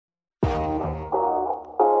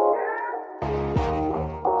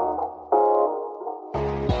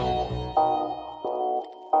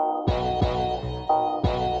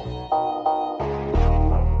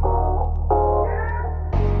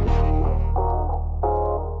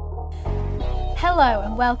Hello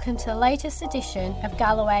and welcome to the latest edition of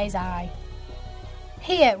Galloway's Eye.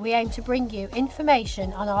 Here we aim to bring you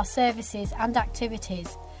information on our services and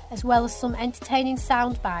activities, as well as some entertaining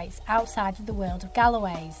sound bites outside of the world of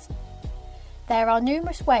Galloway's. There are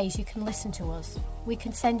numerous ways you can listen to us. We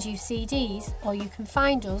can send you CDs, or you can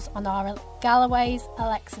find us on our Galloway's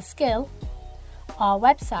Alexa skill, our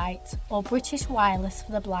website, or British Wireless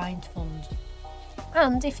for the Blind Fund.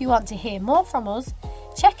 And if you want to hear more from us,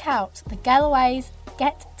 check out the Galloway's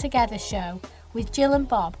Get Together show with Jill and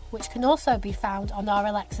Bob, which can also be found on our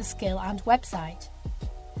Alexa skill and website.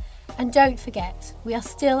 And don't forget, we are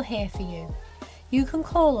still here for you. You can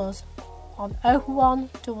call us on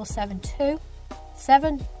 01772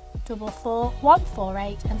 744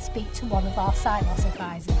 148 and speak to one of our sight loss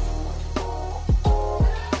advisors.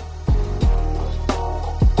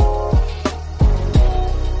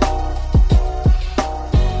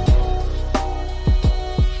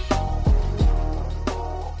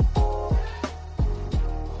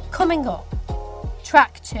 Coming up,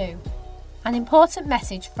 Track 2, an important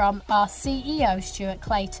message from our CEO Stuart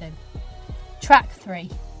Clayton. Track 3,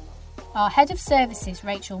 our Head of Services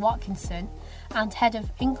Rachel Watkinson and Head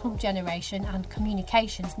of Income Generation and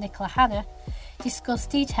Communications Nicola Hanna discuss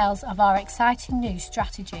details of our exciting new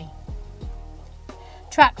strategy.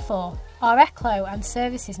 Track 4, our ECLO and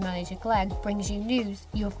Services Manager Glenn brings you news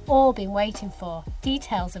you have all been waiting for,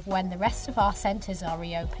 details of when the rest of our centres are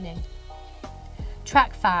reopening.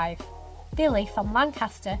 Track 5, Billy from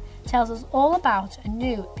Lancaster tells us all about a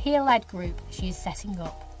new peer-led group she is setting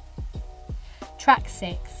up. Track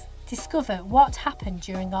 6, discover what happened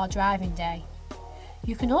during our driving day.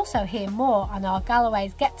 You can also hear more on our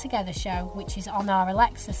Galloway's Get Together show, which is on our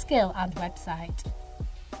Alexa skill and website.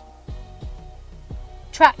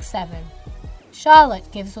 Track 7, Charlotte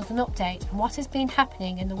gives us an update on what has been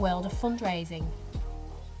happening in the world of fundraising.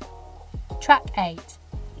 Track 8,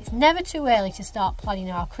 it's never too early to start planning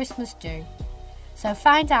our Christmas do. So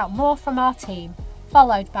find out more from our team,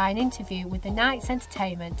 followed by an interview with the night's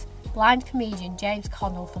entertainment, blind comedian James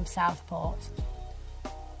Connell from Southport.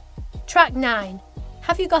 Track 9,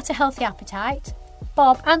 have you got a healthy appetite?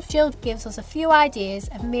 Bob and Jill gives us a few ideas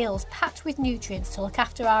of meals packed with nutrients to look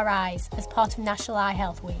after our eyes as part of National Eye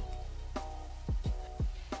Health Week.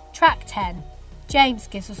 Track 10, James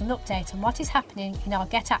gives us an update on what is happening in our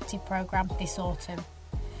Get Active programme this autumn.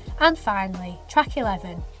 And finally, Track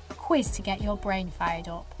 11, a quiz to get your brain fired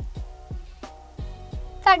up.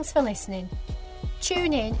 Thanks for listening.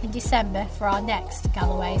 Tune in December for our next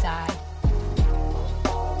Galloway's Eye.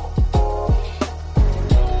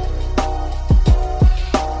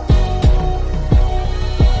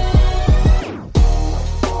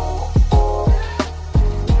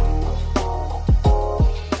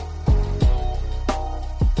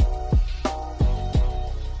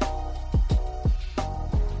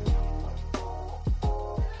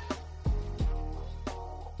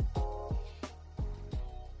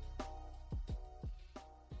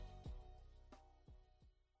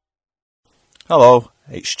 Hello,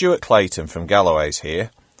 it's Stuart Clayton from Galloway's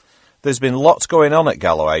here. There's been lots going on at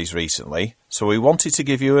Galloway's recently, so we wanted to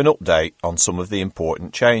give you an update on some of the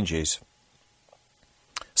important changes.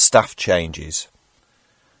 Staff changes.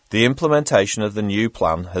 The implementation of the new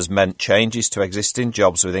plan has meant changes to existing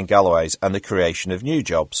jobs within Galloway's and the creation of new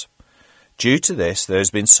jobs. Due to this, there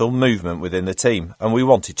has been some movement within the team, and we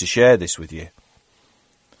wanted to share this with you.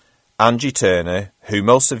 Angie Turner, who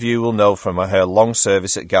most of you will know from her long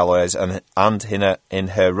service at Galloway's and in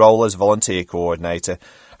her role as volunteer coordinator,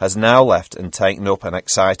 has now left and taken up an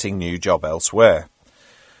exciting new job elsewhere.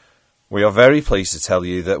 We are very pleased to tell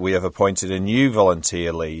you that we have appointed a new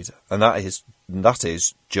volunteer lead, and that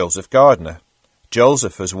is Joseph Gardner.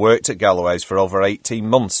 Joseph has worked at Galloway's for over 18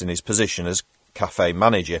 months in his position as cafe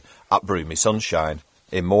manager at Broomy Sunshine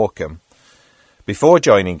in Morecambe. Before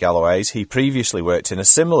joining Galloway's, he previously worked in a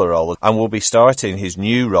similar role and will be starting his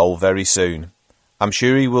new role very soon. I'm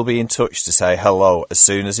sure he will be in touch to say hello as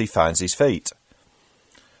soon as he finds his feet.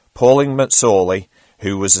 Pauline McSorley,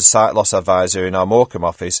 who was a sight loss advisor in our Morecambe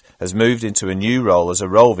office, has moved into a new role as a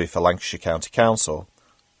Rovey for Lancashire County Council.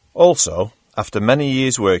 Also, after many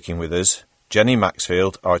years working with us, Jenny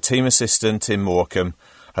Maxfield, our team assistant in Morecambe,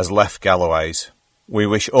 has left Galloway's. We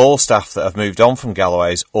wish all staff that have moved on from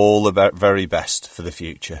Galloway's all the very best for the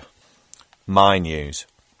future. My news.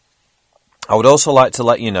 I would also like to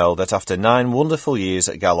let you know that after 9 wonderful years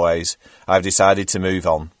at Galloway's, I've decided to move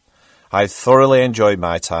on. I've thoroughly enjoyed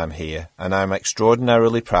my time here, and I'm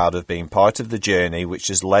extraordinarily proud of being part of the journey which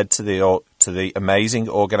has led to the amazing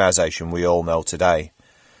organisation we all know today.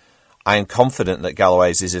 I am confident that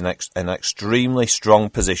Galloway's is in an extremely strong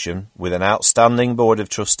position with an outstanding board of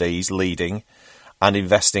trustees leading and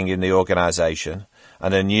investing in the organisation,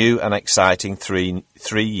 and a new and exciting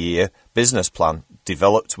three-year business plan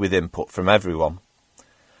developed with input from everyone.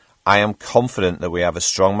 I am confident that we have a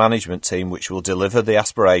strong management team which will deliver the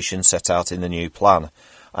aspirations set out in the new plan,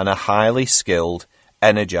 and a highly skilled,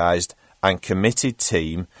 energised and committed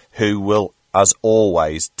team who will, as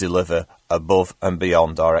always, deliver above and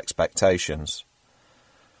beyond our expectations.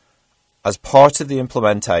 As part of the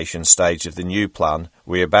implementation stage of the new plan,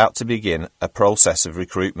 we are about to begin a process of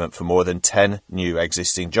recruitment for more than 10 new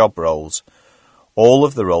existing job roles. All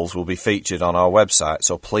of the roles will be featured on our website,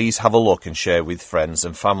 so please have a look and share with friends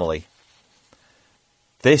and family.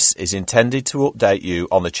 This is intended to update you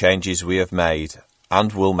on the changes we have made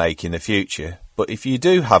and will make in the future, but if you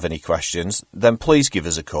do have any questions, then please give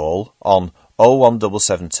us a call on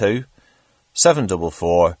 01772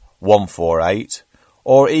 744 148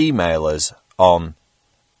 or email us on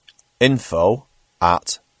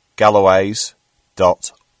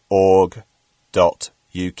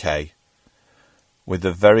info@galloways.org.uk. With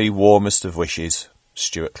the very warmest of wishes,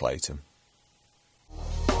 Stuart Clayton.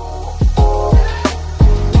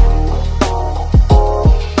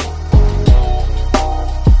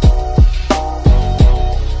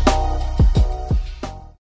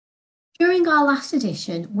 During our last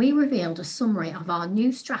edition, we revealed a summary of our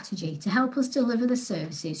new strategy to help us deliver the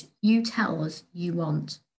services you tell us you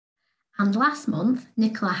want. And last month,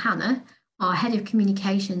 Nicola Hanna, our Head of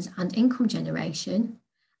Communications and Income Generation,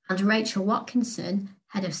 and Rachel Watkinson,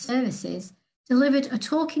 Head of Services, delivered a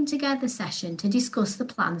talking together session to discuss the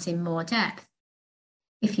plans in more depth.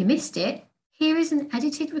 If you missed it, here is an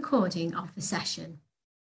edited recording of the session.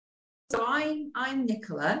 So I'm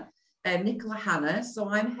Nicola Hanna. So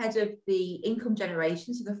I'm head of the income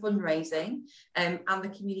generation, so the fundraising and the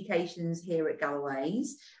communications here at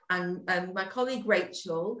Galloways. And my colleague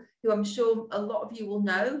Rachel, who I'm sure a lot of you will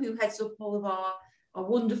know, who heads up all of our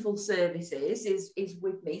wonderful services, is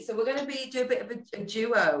with me. So we're going to do a bit of a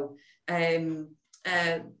duo.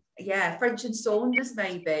 French and Saunders,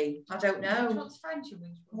 maybe. I don't know. What's French and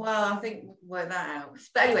which one? Well, I think we'll work that out.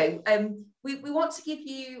 But anyway, we want to give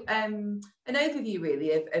you an overview,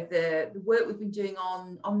 really, of the work we've been doing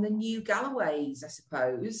on the new Galloways, I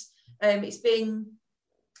suppose. It's been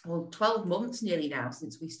 12 months nearly now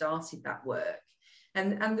since we started that work.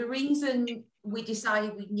 And the reason we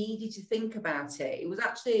decided we needed to think about it was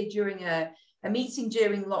actually during a meeting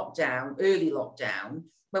during lockdown, early lockdown,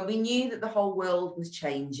 when we knew that the whole world was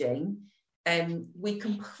changing. We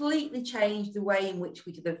completely changed the way in which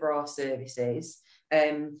we deliver our services.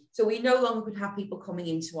 So we no longer could have people coming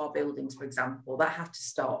into our buildings, for example. That had to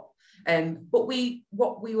stop. But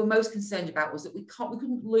what we were most concerned about was that we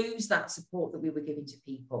couldn't lose that support that we were giving to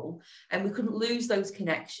people, and we couldn't lose those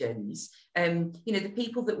connections. The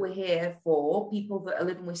people that we're here for, people that are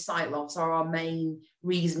living with sight loss, are our main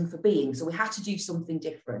reason for being. So we had to do something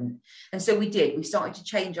different, and so we did. We started to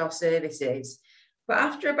change our services. But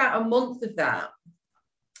after about a month of that,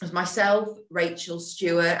 it was myself, Rachel,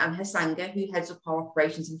 Stuart, and Hasanga, who heads up our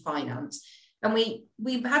operations and finance. And we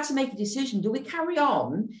had to make a decision. Do we carry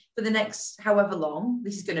on for the next however long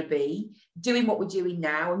this is going to be, doing what we're doing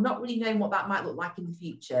now and not really knowing what that might look like in the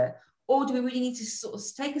future? Or do we really need to sort of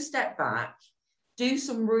take a step back, do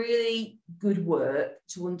some really good work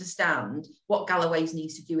to understand what Galloways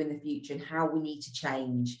needs to do in the future and how we need to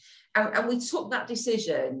change? And we took that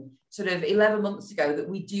decision sort of 11 months ago that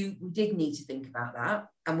we did need to think about that,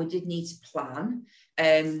 and we did need to plan.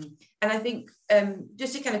 And I think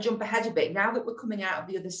just to kind of jump ahead a bit, now that we're coming out of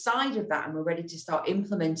the other side of that and we're ready to start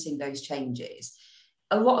implementing those changes,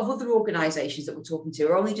 a lot of other organisations that we're talking to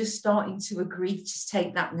are only just starting to agree to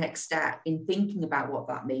take that next step in thinking about what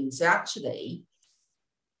that means. So actually,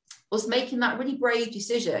 us making that really brave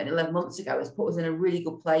decision 11 months ago has put us in a really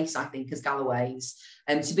good place, I think, as Galloways,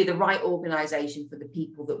 to be the right organisation for the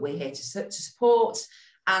people that we're here to support,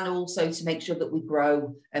 and also to make sure that we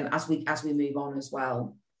grow as we move on as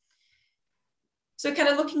well. So kind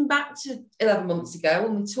of looking back to 11 months ago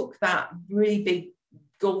when we took that really big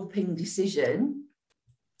gulping decision,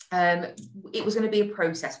 it was going to be a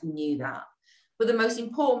process, we knew that. But the most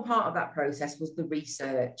important part of that process was the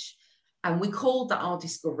research. And we called that our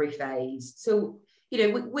discovery phase. So,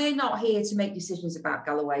 we're not here to make decisions about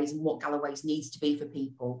Galloways and what Galloways needs to be for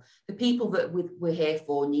people. The people that we're here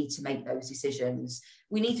for need to make those decisions.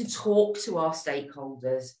 We need to talk to our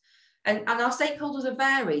stakeholders. And our stakeholders are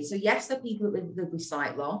varied. So yes, they're people that live with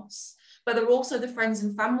sight loss, but they're also the friends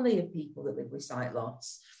and family of people that live with sight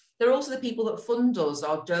loss. They're also the people that fund us,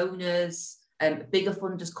 our donors, bigger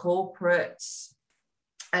funders, corporates,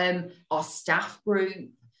 our staff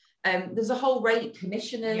group. There's a whole rate,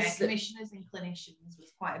 commissioners. Yeah, commissioners and clinicians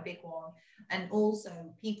was quite a big one. And also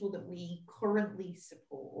people that we currently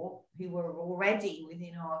support who were already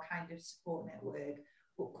within our kind of support network,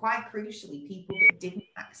 but quite crucially, people that didn't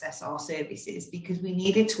access our services, because we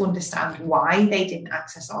needed to understand why they didn't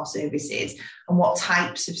access our services and what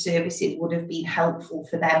types of services would have been helpful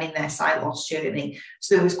for them in their sight loss journey.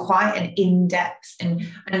 So there was quite an in-depth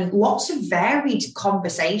and lots of varied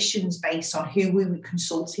conversations based on who we were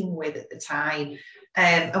consulting with at the time.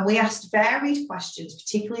 And we asked varied questions,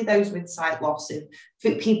 particularly those with sight loss, of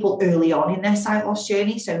people early on in their sight loss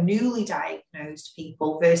journey, so newly diagnosed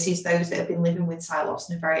people versus those that have been living with sight loss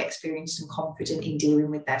and are very experienced and confident in dealing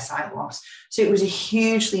with their sight loss. So it was a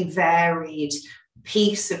hugely varied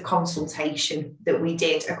piece of consultation that we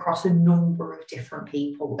did across a number of different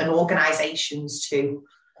people and organisations too.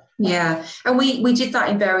 Yeah, and we did that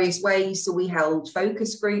in various ways. So we held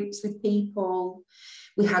focus groups with people.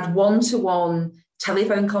 We had one-to-one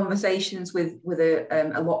telephone conversations with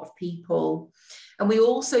a lot of people. And we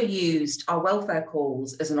also used our welfare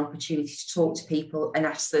calls as an opportunity to talk to people and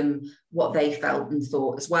ask them what they felt and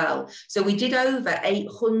thought as well. So we did over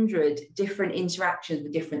 800 different interactions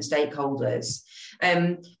with different stakeholders.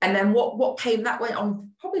 And then what came, that went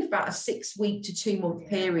on probably about a 6-week to 2-month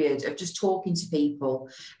period of just talking to people.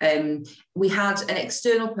 We had an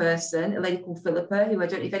external person, a lady called Philippa, who I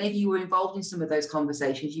don't know if any of you were involved in some of those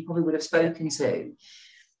conversations, you probably would have spoken to.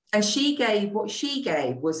 And what she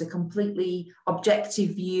gave was a completely objective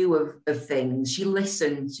view of things. She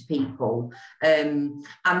listened to people. And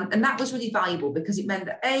that was really valuable, because it meant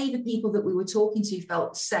that the people that we were talking to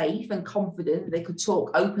felt safe and confident. They could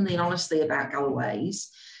talk openly and honestly about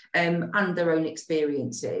Galloway's and their own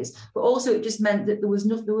experiences. But also it just meant that there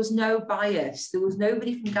was no bias. There was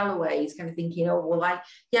nobody from Galloway's kind of thinking, oh, well,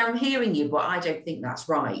 I'm hearing you, but I don't think that's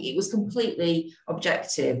right. It was completely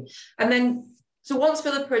objective. And then, so once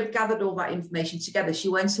Philippa had gathered all that information together, she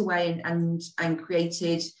went away and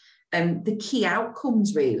created the key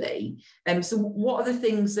outcomes, really. So what are the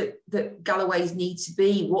things that Galloway's need to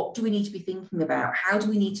be? What do we need to be thinking about? How do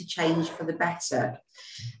we need to change for the better?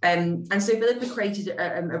 And so Philippa created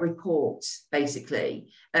a report, basically,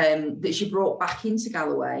 that she brought back into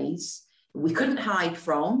Galloway's. We couldn't hide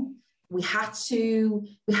from. We had to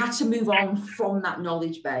move on from that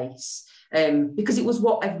knowledge base. Because it was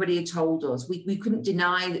what everybody had told us. We couldn't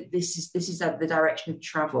deny that this is the direction of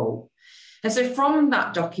travel. And so from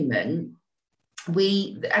that document,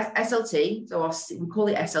 SLT, so we call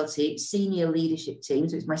it SLT, Senior Leadership Team,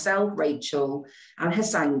 so it's myself, Rachel, and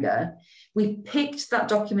Hasanga. We picked that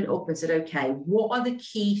document up and said, okay, what are the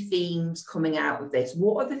key themes coming out of this?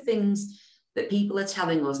 What are the things that people are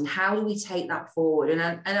telling us, and how do we take that forward?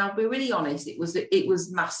 And I'll be really honest, it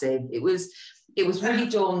was massive. It was really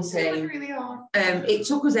daunting. It was really hard. It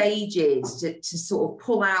took us ages to sort of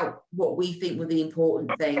pull out what we think were the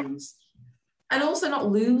important things, and also not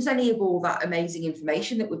lose any of all that amazing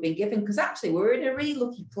information that we've been given, because actually we're in a really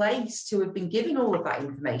lucky place to have been given all of that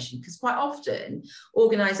information, because quite often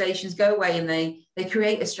organisations go away and they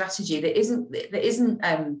create a strategy that isn't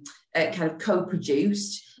kind of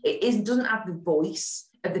co-produced. It doesn't have the voice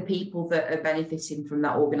of the people that are benefiting from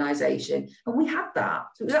that organisation. And we had that.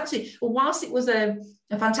 So it was actually, well, whilst it was a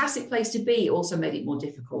fantastic place to be, it also made it more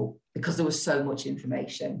difficult because there was so much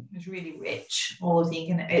information. It was really rich. All of the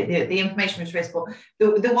information was rich, but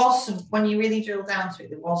there was some, when you really drill down to it,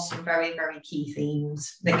 there was some very, very key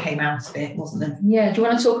themes that came out of it, wasn't there? Yeah, do you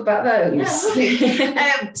want to talk about those?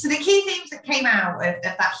 Yeah. So the key themes that came out of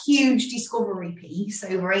that huge discovery piece,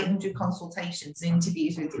 over 800 consultations and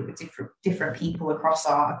interviews with different people across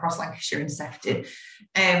Lancashire and Sefton,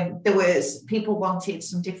 there was people wanted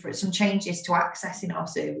some changes to accessing our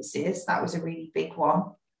services. That was a really big one.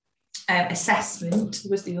 Assessment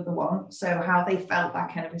was the other one, so how they felt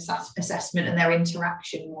that kind of assessment and their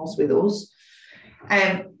interaction was with us.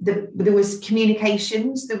 There was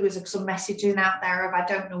communications. There was some messaging out there of, I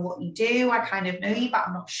don't know what you do, I kind of know you, but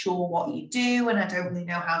I'm not sure what you do, and I don't really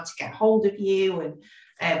know how to get hold of you, and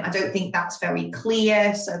I don't think that's very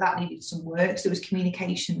clear, so that needed some work. So there was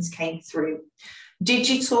communications came through.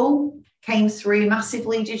 Digital came through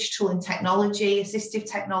massively, digital and technology, assistive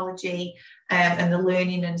technology, and the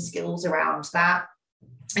learning and skills around that.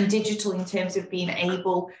 And digital in terms of being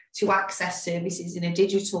able to access services in a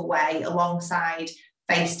digital way alongside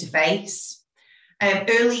face-to-face.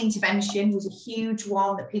 Early intervention was a huge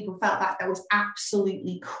one that people felt that was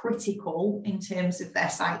absolutely critical in terms of their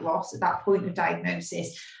sight loss at that point of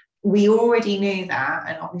diagnosis. We already knew that,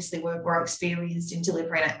 and obviously we're experienced in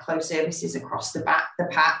delivering at close services across the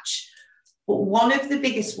patch. But one of the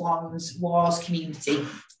biggest ones was community.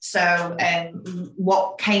 So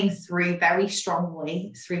what came through very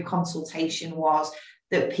strongly through consultation was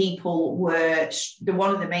that people were,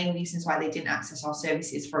 one of the main reasons why they didn't access our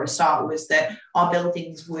services for a start was that our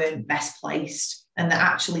buildings weren't best placed, and that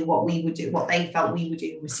actually what they felt we were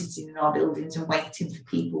doing was sitting in our buildings and waiting for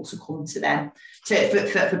people to come to them,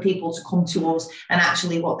 for people to come to us. And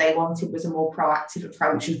actually what they wanted was a more proactive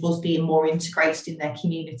approach of us being more integrated in their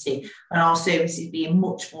community and our services being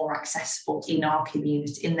much more accessible in our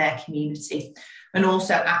community, in their community. And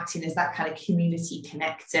also acting as that kind of community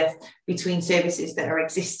connector between services that are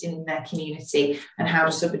existing in their community and how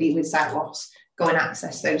does somebody with sight loss go and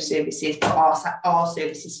access those services, but our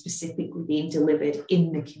services specifically being delivered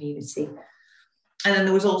in the community. And then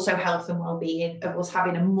there was also health and wellbeing, of us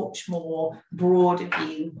having a much more broader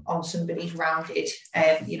view on somebody's rounded,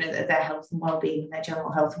 their health and wellbeing, their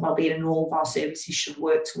general health and wellbeing, and all of our services should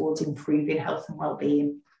work towards improving health and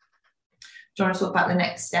wellbeing. Do you want to talk about the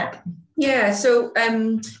next step? Yeah, so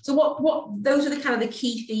what those are the kind of the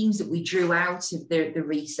key themes that we drew out of the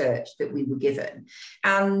research that we were given.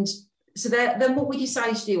 And so then what we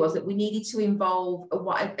decided to do was that we needed to involve,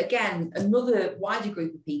 another wider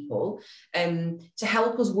group of people to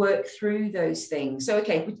help us work through those things. So,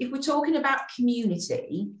 okay, if we're talking about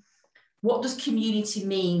community, what does community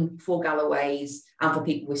mean for Galloways and for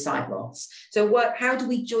people with sight loss? So how do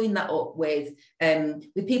we join that up with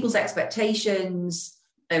people's expectations,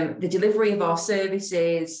 the delivery of our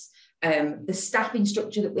services, the staffing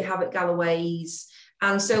structure that we have at Galloways?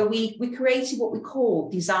 And so we created what we call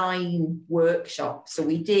design workshops. So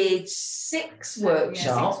we did 6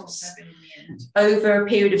 workshops 6 or 7 in the end, over a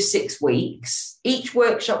period of 6 weeks. Each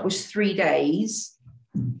workshop was 3 days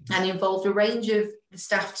and involved a range of the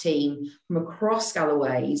staff team from across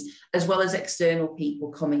Galloways, as well as external people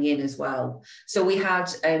coming in as well. So we had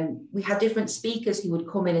different speakers who would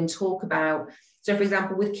come in and talk about, so for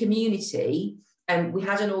example, with community, we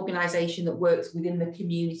had an organisation that works within the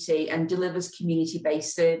community and delivers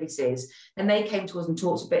community-based services. And they came to us and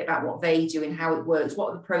talked a bit about what they do and how it works, what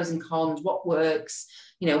are the pros and cons, what works,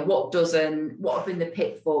 what doesn't, what have been the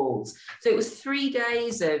pitfalls. So it was 3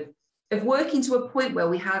 days of working to a point where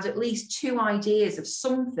we had at least 2 ideas of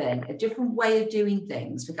something, a different way of doing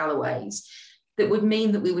things for Galloways that would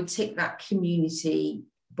mean that we would tick that community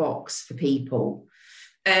box for people.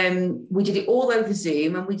 We did it all over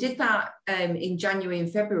Zoom, and we did that in January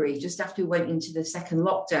and February, just after we went into the second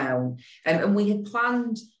lockdown. And we had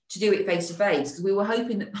planned to do it face to face because we were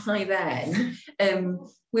hoping that by then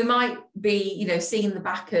we might be, seeing the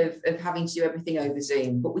back of having to do everything over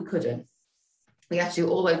Zoom, but we couldn't. We had to do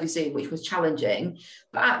it all over Zoom, which was challenging,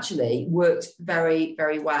 but actually worked very,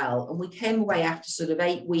 very well. And we came away after sort of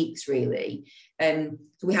 8 weeks, really. So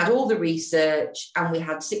we had all the research and we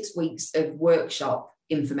had 6 weeks of workshop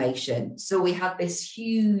information. So we had this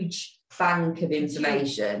huge bank of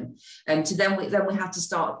information, and then we had to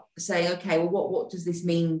start saying, okay, well, what does this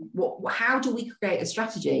mean? How do we create a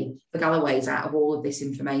strategy for Galloways out of all of this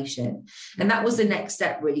information? And that was the next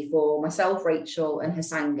step, really, for myself, Rachel, and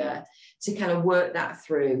Hasanga to kind of work that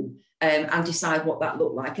through and decide what that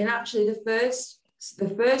looked like. And actually, the first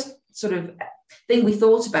sort of thing we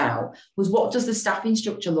thought about was, what does the staffing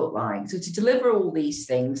structure look like? So to deliver all these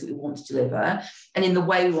things that we want to deliver, and in the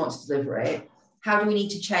way we want to deliver it, how do we need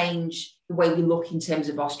to change the way we look in terms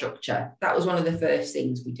of our structure? That was one of the first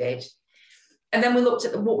things we did. And then we looked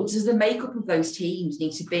at what does the makeup of those teams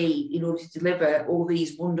need to be in order to deliver all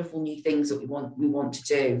these wonderful new things that we want to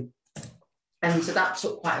do. And so that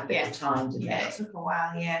took quite a bit of time, didn't it? Yeah, it took a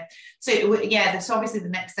while, yeah. So obviously the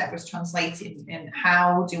next step was translating, and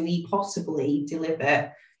how do we possibly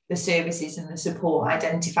deliver the services and the support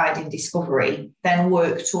identified in discovery, then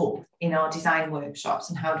worked up in our design workshops,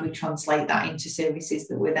 and how do we translate that into services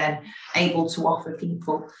that we're then able to offer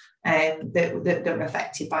people that are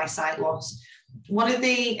affected by sight loss. One of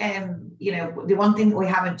the, the one thing that we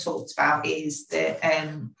haven't talked about is that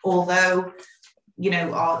although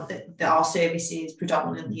our services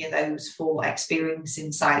predominantly are those for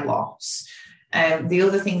experiencing sight loss, the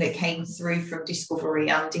other thing that came through from discovery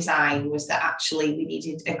and design was that actually we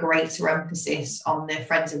needed a greater emphasis on the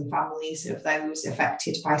friends and families of those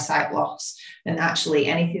affected by sight loss. And actually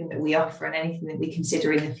anything that we offer and anything that we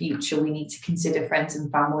consider in the future, we need to consider friends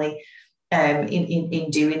and family in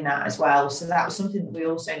doing that as well. So that was something that we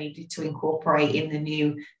also needed to incorporate in the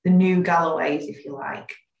new Galloways, if you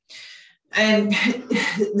like.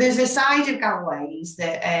 There's a side of Galloways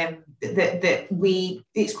that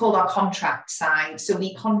it's called our contract side. So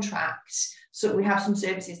we contract, so we have some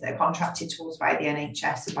services that are contracted to us by the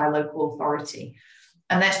NHS and by local authority,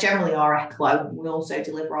 and that's generally our ECLO. We also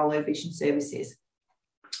deliver our low vision services.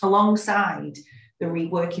 Alongside the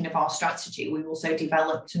reworking of our strategy, we've also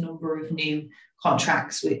developed a number of new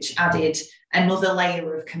contracts, which added another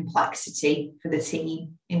layer of complexity for the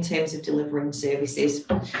team in terms of delivering services.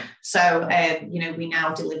 So, we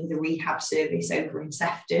now deliver the rehab service over in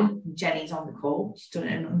Sefton. Jenny's on the call. She's done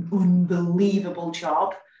an unbelievable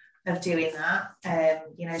job of doing that.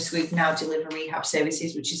 So we've now delivered rehab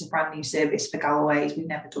services, which is a brand new service for Galloway's. We've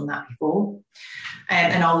never done that before.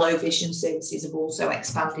 And our low vision services have also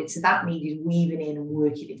expanded. So that needed weaving in and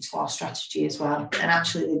working into our strategy as well. And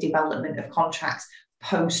actually the development of contracts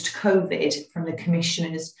post-COVID from the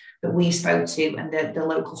commissioners that we spoke to and the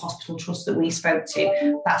local hospital trust that we spoke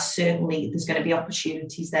to, that's certainly, there's going to be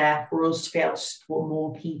opportunities there for us to be able to support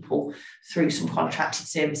more people through some contracted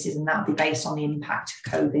services, and that'll be based on the impact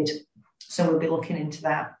of COVID. So we'll be looking into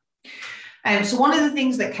that. So one of the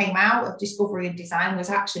things that came out of discovery and design was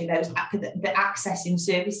actually the accessing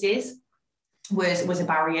services was a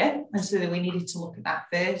barrier, and so we needed to look at that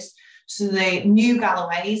first. So the new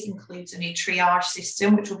Galloway's includes a new triage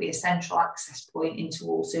system, which will be a central access point into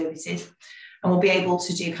all services. And we'll be able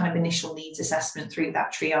to do kind of initial needs assessment through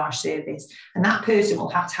that triage service. And that person will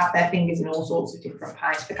have to have their fingers in all sorts of different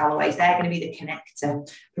pies for Galloway's. They're going to be the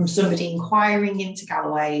connector from somebody inquiring into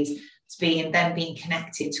Galloway's to being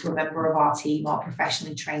connected to a member of our team, our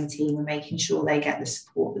professionally trained team, and making sure they get the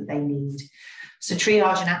support that they need. So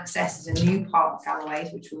triage and access is a new part of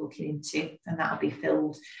Galloway's, which we're looking into, and that'll be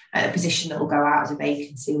filled at a position that will go out as a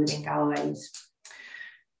vacancy within Galloway's.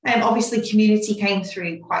 Obviously, community came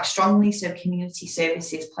through quite strongly, so community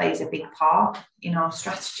services plays a big part in our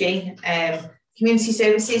strategy. Community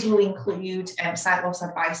services will include sight loss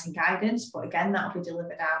advice and guidance, but again, that'll be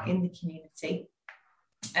delivered out in the community.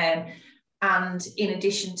 And in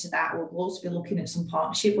addition to that, we'll also be looking at some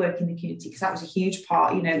partnership work in the community, because that was a huge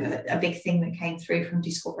part, a big thing that came through from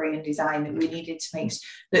discovery and design, that we needed to make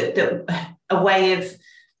that a way of,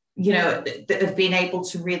 of being able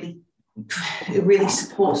to really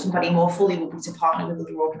support somebody more fully will be to partner with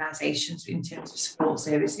other organisations in terms of support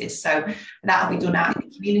services. So that'll be done out in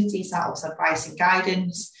the community, so that's advice and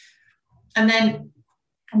guidance. And then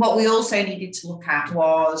what we also needed to look at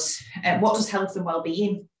was what does health and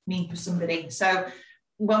wellbeing mean for somebody? So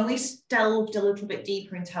when we delved a little bit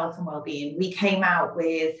deeper into health and wellbeing, we came out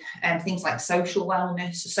with things like social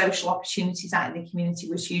wellness, social opportunities out in the community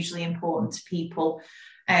was hugely important to people.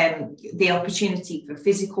 The opportunity for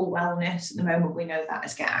physical wellness, at the moment we know that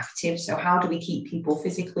as Get Active, so how do we keep people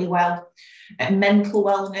physically well? Mental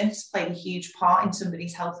wellness played a huge part in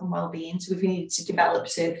somebody's health and wellbeing, so we've needed to develop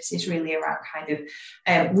services really around kind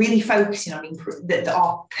of really focusing on that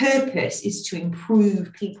our purpose is to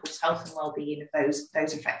improve people's health and wellbeing of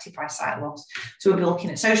those affected by sight loss. So we'll be looking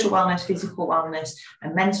at social wellness, physical wellness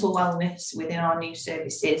and mental wellness within our new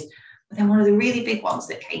services. But then one of the really big ones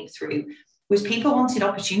that came through was people wanted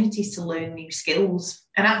opportunities to learn new skills.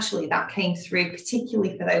 And actually that came through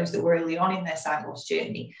particularly for those that were early on in their sight loss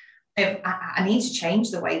journey. I need to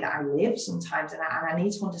change the way that I live sometimes, and I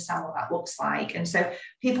need to understand what that looks like. And so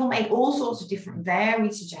people make all sorts of different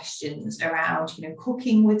varied suggestions around,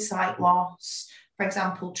 cooking with sight loss, for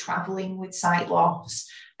example, traveling with sight loss,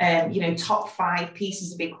 top 5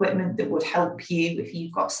 pieces of equipment that would help you if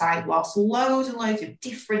you've got sight loss, loads and loads of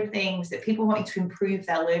different things that people wanted to improve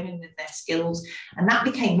their learning and their skills. And that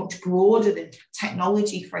became much broader than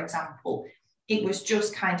technology, for example. It was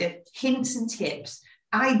just kind of hints and tips,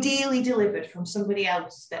 ideally delivered from somebody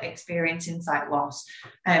else that experiencing sight loss,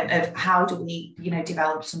 of how do we,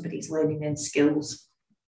 develop somebody's learning and skills.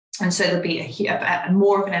 And so there'll be a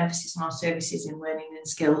more of an emphasis on our services in learning and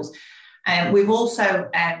skills. We've also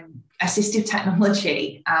assistive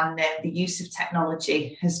technology and the use of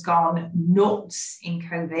technology has gone nuts in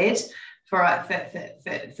COVID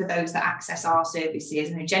for those that access our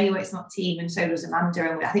services. And Jenny works on that team, and so does Amanda,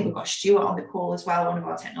 and I think we've got Stuart on the call as well, one of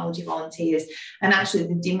our technology volunteers. And actually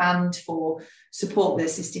the demand for support with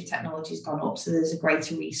assistive technology has gone up, so there's a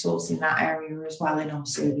greater resource in that area as well in our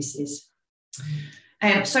services.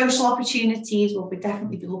 Social opportunities, we'll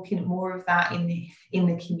definitely be looking at more of that in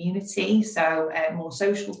the community. So more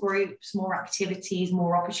social groups, more activities,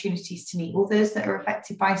 more opportunities to meet others that are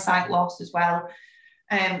affected by sight loss as well.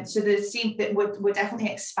 So there seems that we're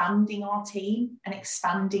definitely expanding our team and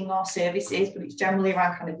expanding our services, but it's generally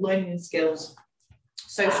around kind of learning and skills,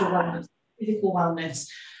 social wellness, physical wellness,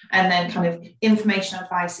 and then kind of information,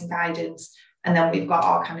 advice and guidance. And then we've got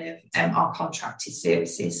our kind of our contracted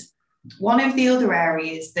services. One of the other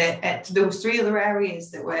areas that there was 3 other areas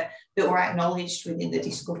that were acknowledged within the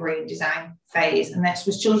discovery and design phase, and this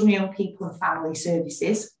was children, young people and family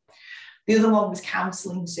services. The other one was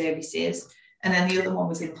counselling services, and then the other one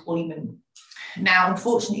was employment. Now,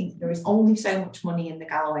 unfortunately, there is only so much money in the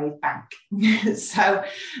Galloway's bank. So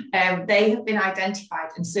they have been identified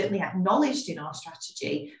and certainly acknowledged in our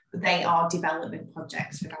strategy, but they are development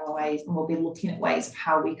projects for Galloway's, and we'll be looking at ways of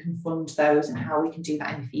how we can fund those and how we can do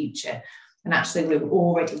that in the future. And actually, we're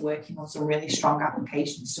already working on some really strong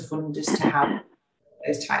applications to funders to have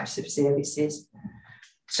those types of services.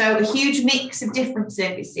 So a huge mix of different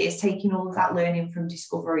services, taking all of that learning from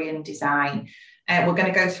discovery and design. We're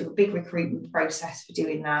going to go through a big recruitment process for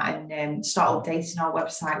doing that and start updating our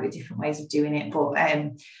website with different ways of doing it. But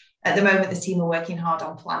at the moment, the team are working hard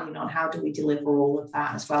on planning on how do we deliver all of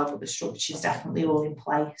that as well. But the structure's definitely all in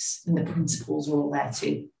place and the principles are all there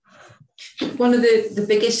too. One of the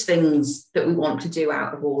biggest things that we want to do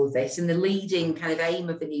out of all of this, and the leading kind of aim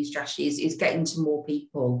of the new strategy, is getting to more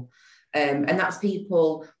people. And that's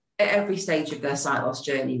people at every stage of their sight loss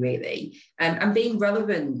journey, really, and being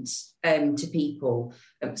relevant to people.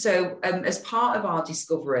 So as part of our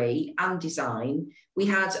discovery and design, we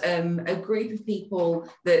had a group of people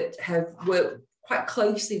that have worked quite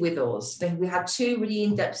closely with us. Then we had 2 really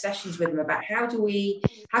in-depth sessions with them about how can we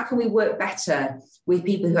work better with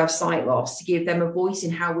people who have sight loss to give them a voice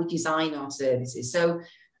in how we design our services. So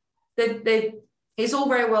it's all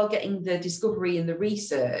very well getting the discovery and the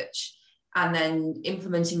research and then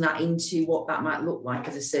implementing that into what that might look like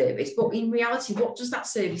as a service. But in reality, what does that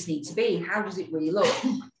service need to be? How does it really look?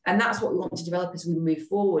 And that's what we want to develop as we move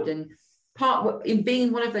forward. And in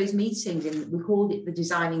being one of those meetings, and we called it the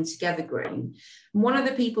Designing Together group. And one of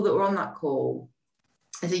the people that were on that call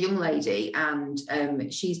is a young lady, and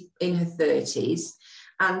she's in her 30s.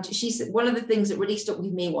 And she said, one of the things that really stuck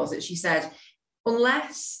with me was that she said,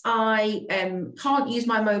 unless I can't use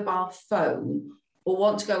my mobile phone or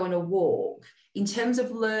want to go on a walk, in terms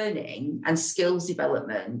of learning and skills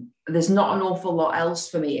development, there's not an awful lot else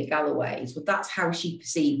for me at Galloway's, but that's how she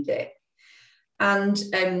perceived it. And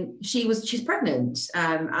she's pregnant,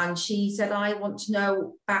 and she said, I want to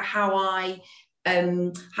know about how I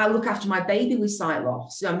look after my baby with sight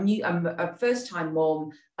loss. I'm a first-time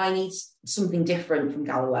mum. I need something different from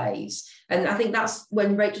Galloway's. And I think that's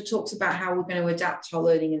when Rachel talks about how we're going to adapt our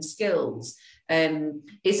learning and skills.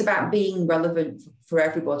 It's about being relevant for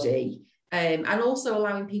everybody, and also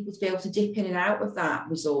allowing people to be able to dip in and out of that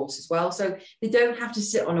resource as well. So they don't have to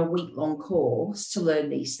sit on a week-long course to learn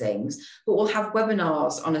these things, but we'll have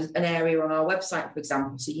webinars on an area on our website, for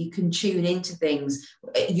example, so you can tune into things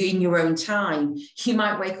in your own time. You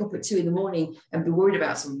might wake up at 2 a.m. and be worried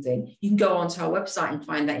about something. You can go onto our website and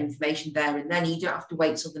find that information there, and then you don't have to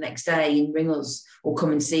wait till the next day and ring us or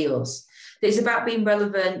come and see us. It's about being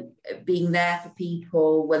relevant, being there for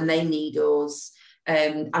people when they need us,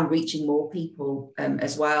 and reaching more people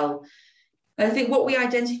as well. And I think what we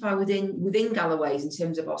identify within Galloway's in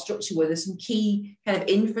terms of our structure, where there's some key kind of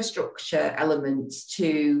infrastructure elements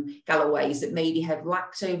to Galloway's that maybe have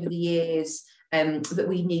lacked over the years, that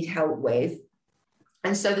we need help with.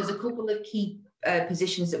 And so there's a couple of key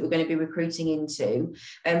positions that we're going to be recruiting into.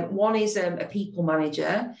 One is a people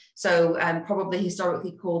manager, so probably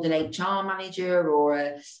historically called an HR manager or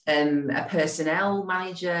a personnel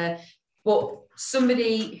manager, but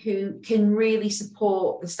somebody who can really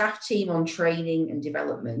support the staff team on training and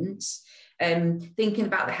development, thinking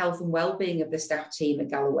about the health and well-being of the staff team at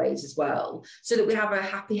Galloway's as well, so that we have a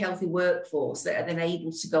happy, healthy workforce that are then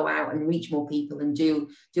able to go out and reach more people and do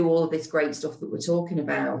all of this great stuff that we're talking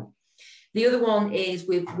about. The other one is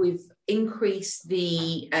we've increased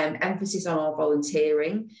the emphasis on our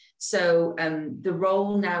volunteering. So the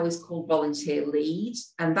role now is called volunteer lead,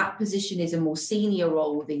 and that position is a more senior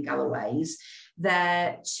role within Galloway's,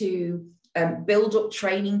 there to build up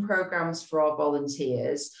training programs for our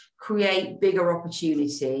volunteers, create bigger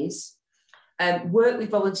opportunities, work with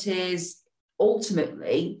volunteers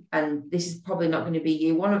ultimately, and this is probably not going to be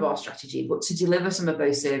year one of our strategy, but to deliver some of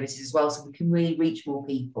those services as well, so we can really reach more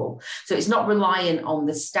people. So it's not reliant on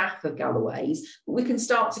the staff of Galloway's, but we can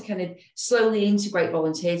start to kind of slowly integrate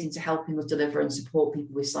volunteers into helping us deliver and support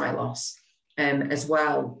people with sight loss as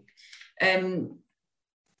well.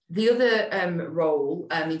 The other role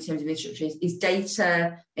in terms of infrastructure is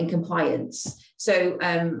data and compliance. So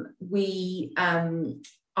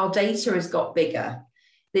our data has got bigger.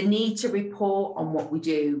 The need to report on what we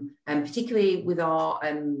do, and particularly with our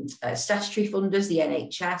statutory funders, the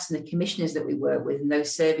NHS and the commissioners that we work with, and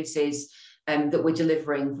those services that we're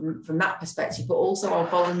delivering from that perspective, but also our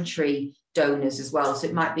voluntary donors as well. So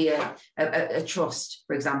it might be a trust,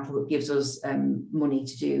 for example, that gives us money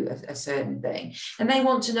to do a certain thing, and they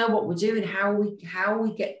want to know what we're doing, how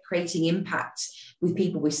we get creating impact with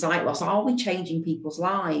people with sight loss. Are we changing people's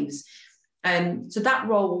lives? So that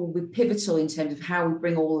role will be pivotal in terms of how we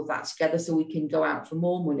bring all of that together so we can go out for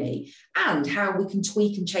more money, and how we can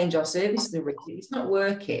tweak and change our services. If it's not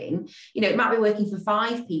working, it might be working for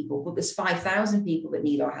 5 people, but there's 5,000 people that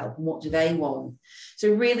need our help, and what do they want?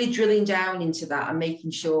 So really drilling down into that and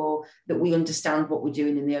making sure that we understand what we're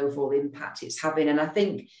doing and the overall impact it's having. And I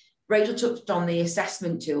think Rachel touched on the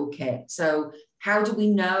assessment toolkit. So how do we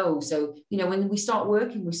know? So, when we start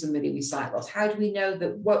working with somebody with sight loss, how do we know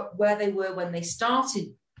that where they were when they started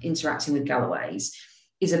interacting with Galloway's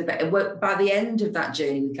is by the end of that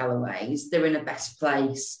journey with Galloway's, they're in a better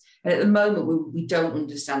place. And at the moment, we don't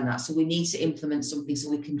understand that. So we need to implement something so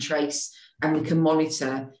we can trace and we can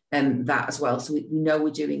monitor that as well. So we know we're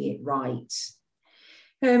doing it right.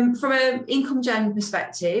 From an income gen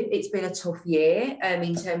perspective, it's been a tough year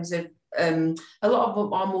in terms of a lot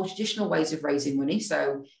of our more traditional ways of raising money.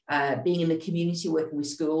 So being in the community, working with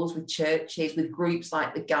schools, with churches, with groups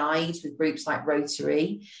like the Guides, with groups like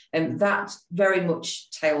Rotary, that very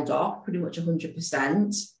much tailed off, pretty much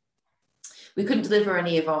 100%. We couldn't deliver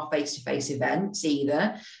any of our face-to-face events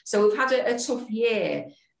either. So we've had a tough year.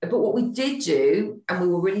 But what we did do, and we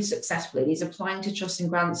were really successful in, is applying to Trust and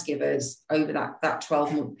Grants Givers over that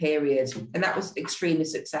 12-month period. And that was extremely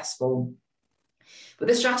successful. But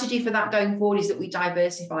the strategy for that going forward is that we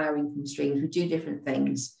diversify our income streams. We do different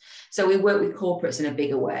things. So we work with corporates in a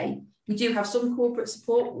bigger way. We do have some corporate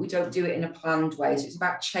support, but we don't do it in a planned way. So it's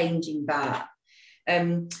about changing that.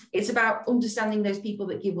 It's about understanding those people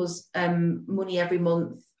that give us money every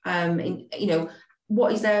month.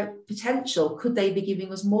 What is their potential? Could they be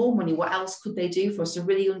giving us more money? What else could they do for us? So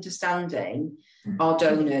really understanding our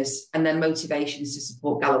donors and their motivations to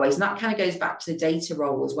support Galloway's. And that kind of goes back to the data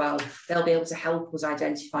role as well. They'll be able to help us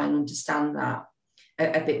identify and understand that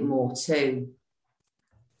a bit more too.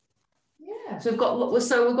 Yeah. So we've got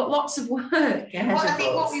lots of work ahead of us. I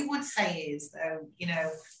think what we would say is, though,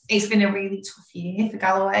 it's been a really tough year for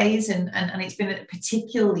Galloway's, and it's been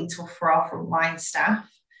particularly tough for our frontline staff,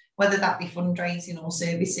 whether that be fundraising or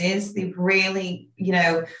services. They've really,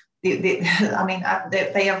 they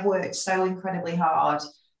have worked so incredibly hard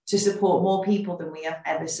to support more people than we have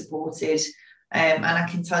ever supported. And I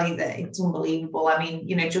can tell you that it's unbelievable. I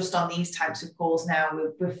mean, just on these types of calls now,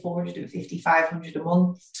 we're 450, 500 a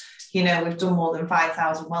month. We've done more than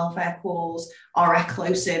 5,000 welfare calls. Our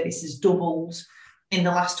ECLO service has doubled in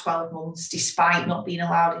the last 12 months, despite not being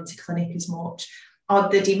allowed into clinic as much.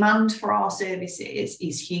 The demand for our services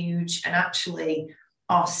is huge, and actually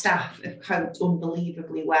our staff have coped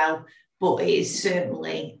unbelievably well. But it is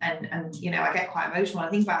certainly, and I get quite emotional when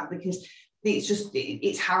I think about it, because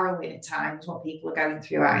it's harrowing at times what people are going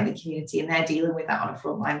through out in the community, and they're dealing with that on a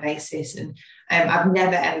frontline basis. And I've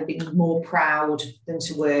never ever been more proud than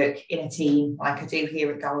to work in a team like I do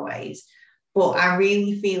here at Galloway's. But I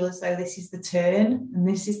really feel as though this is the turn and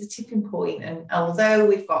this is the tipping point. And although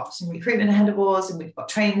we've got some recruitment ahead of us and we've got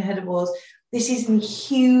training ahead of us, this is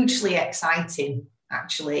hugely exciting,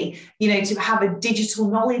 actually, to have a digital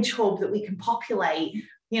knowledge hub that we can populate,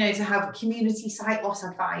 to have community sight loss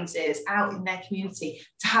advisors out in their community,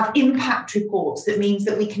 to have impact reports. That means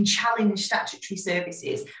that we can challenge statutory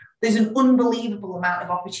services. There's an unbelievable amount of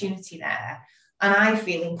opportunity there. And I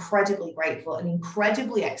feel incredibly grateful and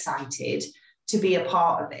incredibly excited to be a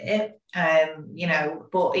part of it,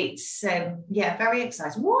 but it's, very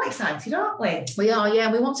exciting. More excited, aren't we? We are,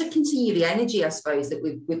 yeah. We want to continue the energy, I suppose, that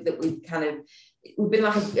we've been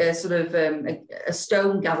like a sort of a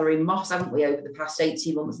stone gathering moss, haven't we, over the past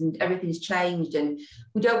 18 months, and everything's changed, and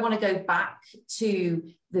we don't want to go back to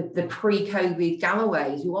the pre-COVID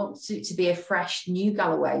Galloway's. We want to be a fresh new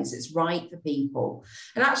Galloway's that's right for people.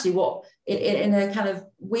 And actually what, in a kind of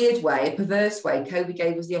weird way, a perverse way, COVID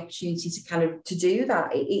gave us the opportunity to do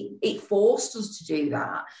that. It forced us to do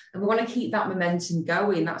that. And we want to keep that momentum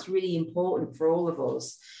going. That's really important for all of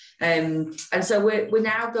us. And so we're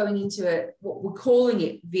now going into what we're calling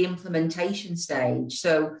it the implementation stage.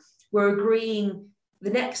 So we're agreeing the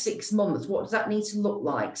next 6 months, what does that need to look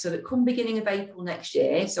like? So that come beginning of April next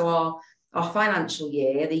year, so our financial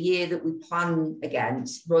year, the year that we plan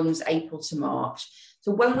against, runs April to March.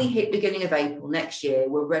 So when we hit beginning of April next year,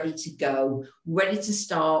 we're ready to go, ready to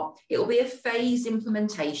start. It'll be a phased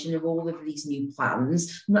implementation of all of these new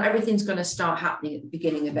plans. Not everything's going to start happening at the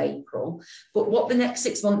beginning of April. But what the next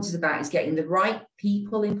 6 months is about is getting the right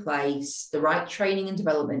people in place, the right training and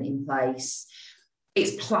development in place.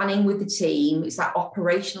 It's planning with the team. It's that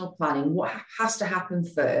operational planning. What has to happen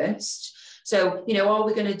first? So, are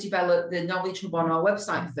we going to develop the knowledge hub on our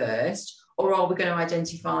website first? or are we going to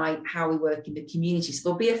identify how we work in the community? So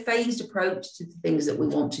there'll be a phased approach to the things that we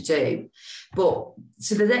want to do. But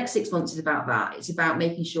so the next 6 months is about that. It's about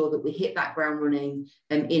making sure that we hit that ground running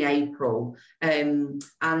in April. And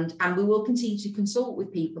we will continue to consult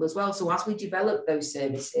with people as well. So as we develop those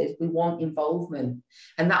services, we want involvement.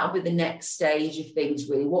 And that'll be the next stage of things,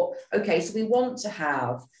 really. So we want to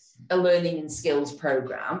have a learning and skills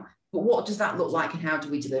programme. But what does that look like and how do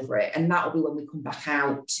we deliver it? And that will be when we come back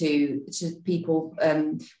out to people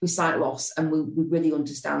with sight loss and we really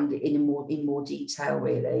understand it in more detail,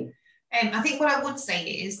 really. I think what I would say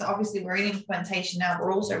is that obviously we're in implementation now,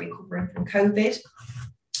 we're also recovering from COVID.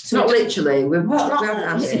 So not literally,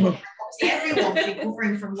 obviously everyone's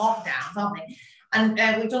recovering from lockdowns, aren't they? And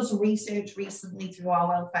we've done some research recently through our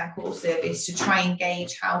welfare call service to try and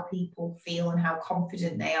gauge how people feel and how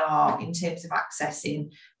confident they are in terms of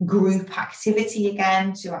accessing group activity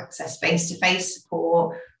again, to access face-to-face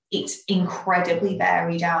support. It's incredibly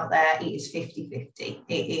varied out there. It is 50-50.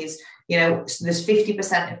 It is, so there's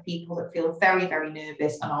 50% of people that feel very, very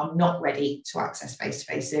nervous and are not ready to access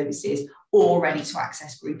face-to-face services or ready to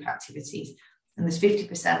access group activities. And there's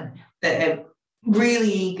 50% that are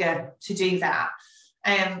really eager to do that.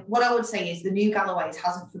 What I would say is the new Galloway's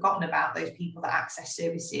hasn't forgotten about those people that access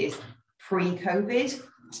services pre-COVID.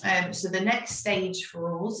 So the next stage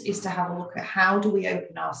for us is to have a look at how do we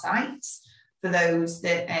open our sites for those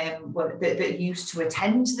that used to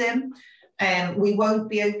attend them. We won't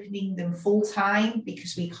be opening them full time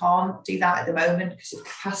because we can't do that at the moment because of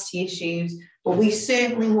capacity issues, but we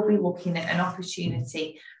certainly will be looking at an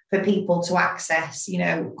opportunity for people to access,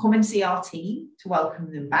 come and see our team, to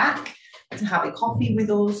welcome them back, to have a coffee with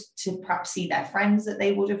us, to perhaps see their friends that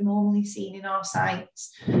they would have normally seen in our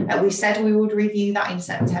sites. We said we would review that in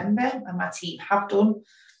September, and my team have done.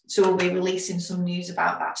 So we'll be releasing some news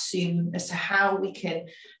about that soon as to how we can,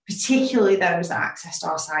 particularly those that accessed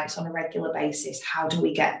our sites on a regular basis, how do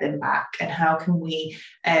we get them back, and how can we,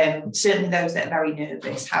 certainly those that are very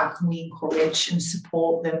nervous, how can we encourage and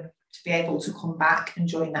support them to be able to come back and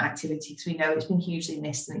join that activity, because we know it's been hugely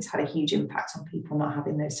missed and it's had a huge impact on people not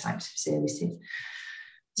having those types of services.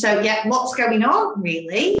 So yeah, lots going on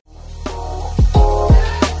really.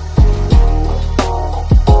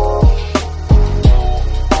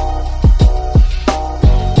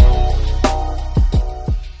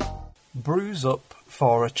 Brews Up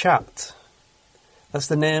for a Chat. That's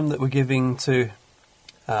the name that we're giving to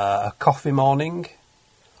a coffee morning.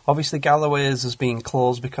 Obviously, Galloway's has been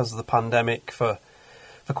closed because of the pandemic for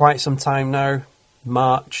quite some time now.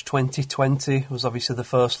 March 2020 was obviously the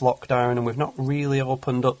first lockdown, and we've not really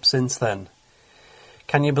opened up since then.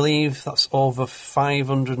 Can you believe that's over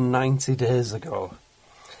 590 days ago?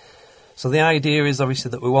 So the idea is obviously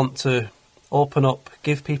that we want to open up,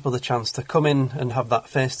 give people the chance to come in and have that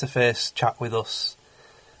face-to-face chat with us.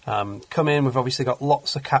 Come in, we've obviously got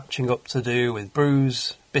lots of catching up to do with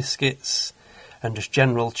brews, biscuits, and just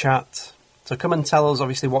general chat. So come and tell us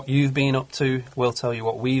obviously what you've been up to. We'll tell you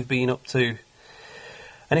what we've been up to.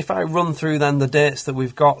 And if I run through then the dates that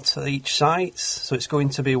we've got at each site, so it's going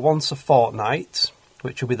to be once a fortnight,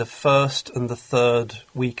 which will be the first and the third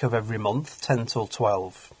week of every month, 10 till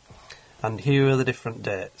 12. And here are the different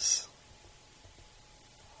dates.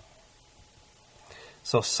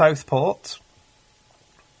 So Southport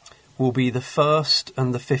will be the 1st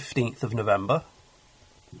and the 15th of November.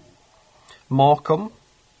 Morecambe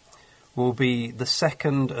will be the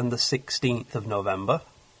 2nd and the 16th of November.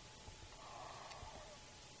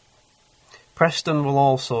 Preston will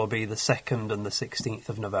also be the 2nd and the 16th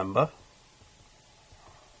of November.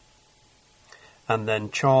 And then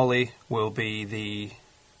Chorley will be the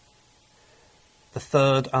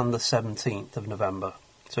 3rd and the 17th of November.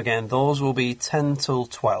 So again, those will be 10 till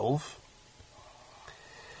 12.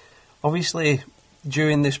 Obviously,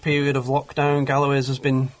 during this period of lockdown, Galloway's has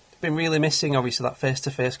been really missing, obviously, that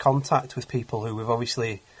face-to-face contact with people who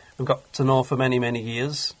we've got to know for many, many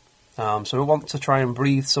years. So we want to try and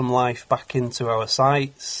breathe some life back into our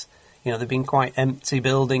sites. They've been quite empty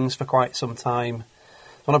buildings for quite some time.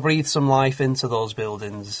 I want to breathe some life into those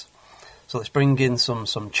buildings. So let's bring in some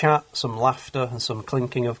chat, some laughter, and some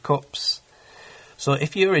clinking of cups. So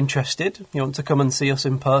if you're interested, you want to come and see us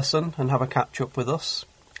in person and have a catch-up with us,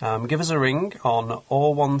 give us a ring on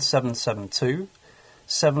 01772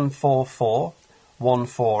 744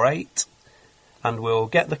 148, and we'll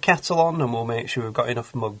get the kettle on and we'll make sure we've got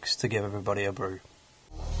enough mugs to give everybody a brew.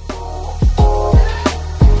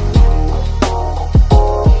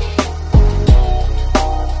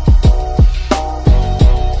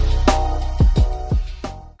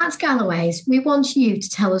 At Galloway's, we want you to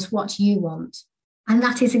tell us what you want. And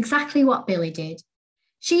that is exactly what Billy did.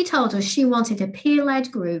 She told us she wanted a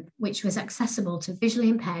peer-led group which was accessible to visually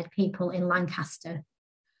impaired people in Lancaster.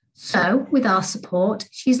 So, with our support,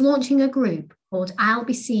 she's launching a group called I'll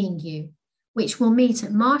Be Seeing You, which will meet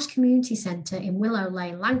at Marsh Community Centre in Willow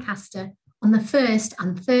Lane, Lancaster, on the 1st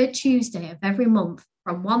and 3rd Tuesday of every month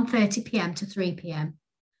from 1:30pm to 3pm.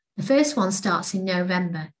 The first one starts in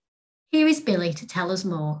November. Here is Billy to tell us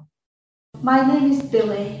more. My name is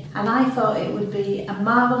Billy, and I thought it would be a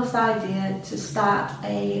marvellous idea to start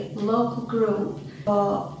a local group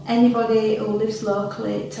for anybody who lives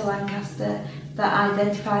locally to Lancaster that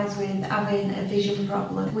identifies with having a vision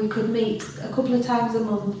problem. We could meet a couple of times a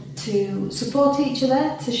month to support each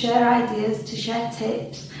other, to share ideas, to share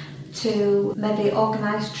tips, to maybe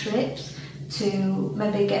organise trips, to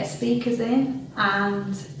maybe get speakers in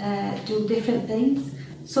and do different things.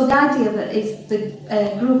 So the idea that is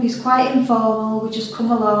the group is quite informal. We just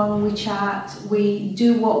come along, we chat, we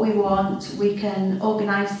do what we want, we can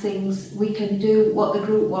organise things, we can do what the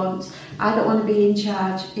group wants. I don't want to be in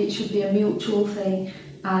charge, it should be a mutual thing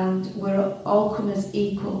and we're all come as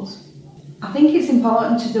equals. I think it's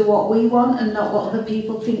important to do what we want and not what other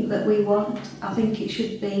people think that we want. I think it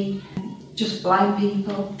should be just blind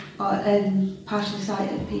people and partially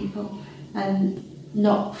sighted people and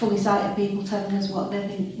not fully sighted people telling us what they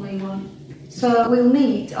think we want. So we'll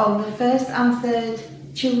meet on the 1st and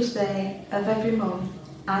 3rd Tuesday of every month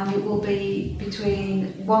and it will be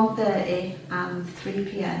between 1:30 and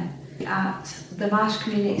 3pm at the Marsh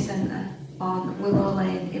Community Centre on Willow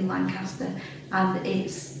Lane in Lancaster, and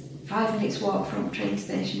it's 5 minutes walk from train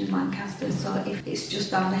station in Lancaster, so it's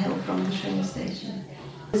just down the hill from the train station.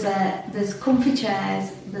 There's comfy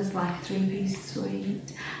chairs, there's like a 3-piece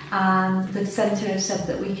suite, and the centre have said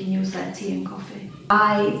that we can use their tea and coffee.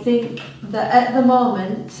 I think that at the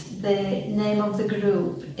moment the name of the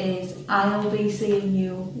group is I'll Be Seeing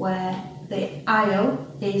You, where the I'll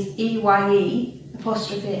is EYE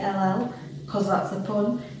apostrophe LL, because that's a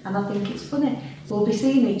pun, and I think it's funny. We'll be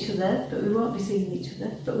seeing each other, but we won't be seeing each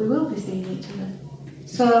other, but we will be seeing each other.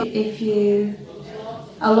 So if you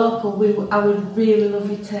are local, I would really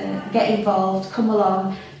love you to get involved, come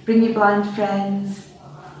along, bring your blind friends,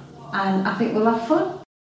 and I think we'll have fun.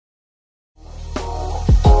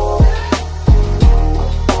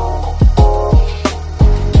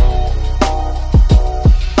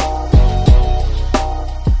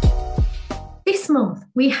 This month,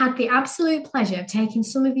 we had the absolute pleasure of taking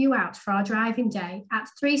some of you out for our driving day at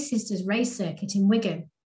Three Sisters Race Circuit in Wigan.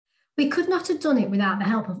 We could not have done it without the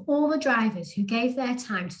help of all the drivers who gave their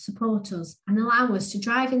time to support us and allow us to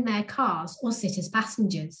drive in their cars or sit as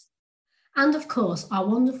passengers. And of course, our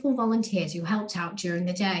wonderful volunteers who helped out during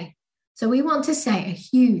the day. So we want to say a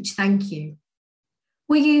huge thank you.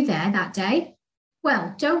 Were you there that day?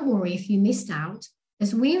 Well, don't worry if you missed out,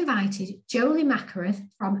 as we invited Jolie Mackerath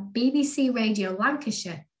from BBC Radio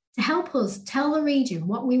Lancashire to help us tell the region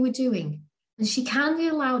what we were doing. And she kindly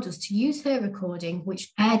allowed us to use her recording,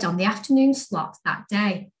 which aired on the afternoon slot that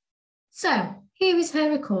day. So, here is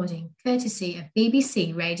her recording, courtesy of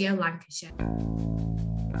BBC Radio Lancashire.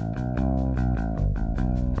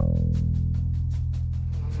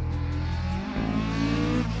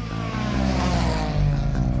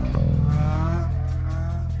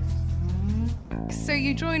 So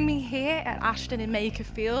you join me here at Ashton in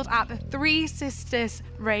Makerfield at the Three Sisters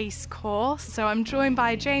race course. So I'm joined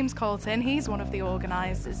by James Colton, he's one of the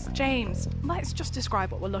organisers. James, let's just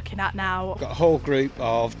describe what we're looking at now. We've got a whole group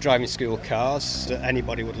of driving school cars that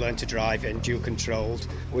anybody would learn to drive in, dual controlled.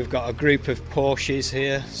 We've got a group of Porsches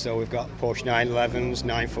here, so we've got Porsche 911s,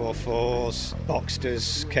 944s,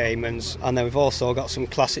 Boxsters, Caymans, and then we've also got some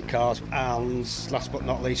classic cars, and last but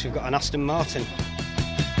not least we've got an Aston Martin.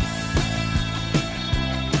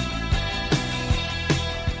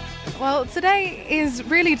 Well, today is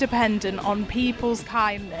really dependent on people's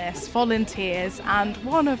kindness, volunteers, and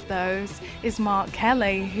one of those is Mark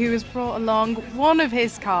Kelly, who has brought along one of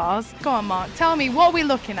his cars. Go on, Mark, tell me, what are we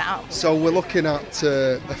looking at? So we're looking at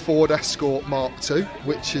a Ford Escort Mark II,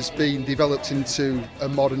 which has been developed into a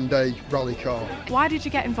modern-day rally car. Why did you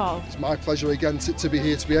get involved? It's my pleasure again to be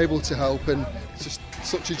here, to be able to help, and it's just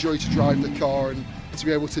such a joy to drive the car and to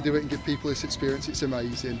be able to do it and give people this experience. It's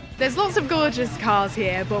amazing. There's lots of gorgeous cars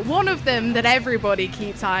here, but one of them that everybody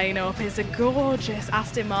keeps eyeing up is a gorgeous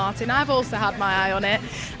Aston Martin. I've also had my eye on it,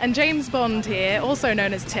 and James Bond here, also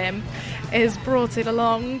known as Tim, has brought it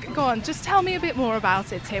along. Go on, just tell me a bit more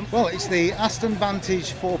about it, Tim. Well, it's the Aston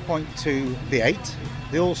Vantage 4.2 V8,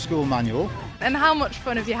 the old school manual. And how much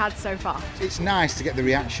fun have you had so far? It's nice to get the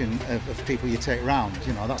reaction of people you take round.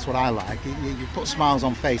 You know, that's what I like. You put smiles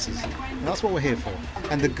on faces. And that's what we're here for.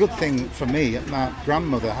 And the good thing for me, my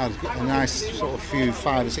grandmother had a nice sort of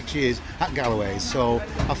 5 or 6 years at Galloway's, so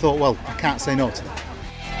I thought, well, I can't say no to that.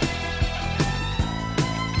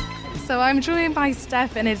 So I'm joined by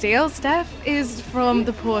Steph and Adil. Steph is from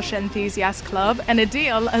the Porsche Enthusiast Club, and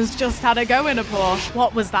Adil has just had a go in a Porsche.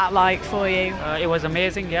 What was that like for you? It was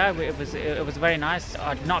amazing, yeah. It was very nice.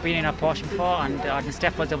 I'd not been in a Porsche before, and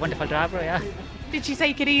Steph was a wonderful driver, yeah. Did she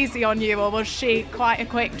take it easy on you, or was she quite a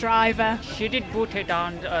quick driver? She did boot it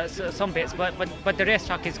down some bits, but the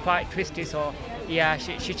racetrack is quite twisty, so yeah,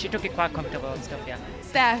 she took it quite comfortable and stuff, yeah.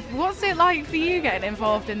 Steph, what's it like for you getting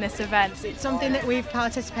involved in this event? It's something that we've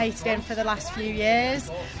participated in for the last few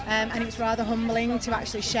years, and it's rather humbling to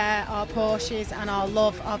actually share our Porsches and our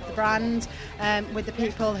love of the brand with the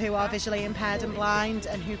people who are visually impaired and blind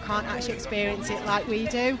and who can't actually experience it like we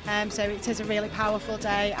do. So it is a really powerful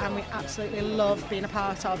day, and we absolutely love being a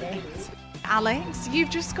part of it. Alex, you've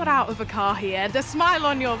just got out of a car here. The smile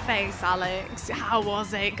on your face, Alex. How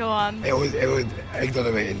was it? Go on. It was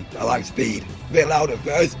exhilarating. I like speed. A bit loud at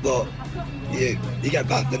first, but you get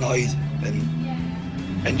past the noise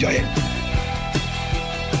and enjoy it.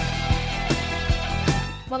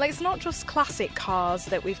 Well, it's not just classic cars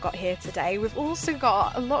that we've got here today. We've also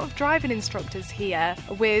got a lot of driving instructors here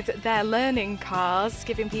with their learning cars,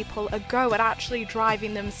 giving people a go at actually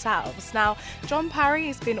driving themselves. Now, John Parry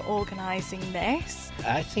has been organising this.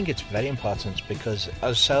 I think it's very important because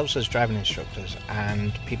ourselves as driving instructors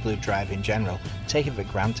and people who drive in general take it for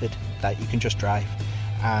granted that you can just drive.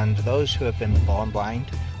 And those who have been born blind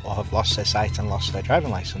or have lost their sight and lost their driving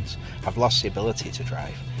licence have lost the ability to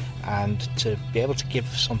drive. And to be able to give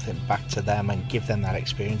something back to them and give them that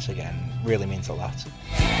experience again really means a lot.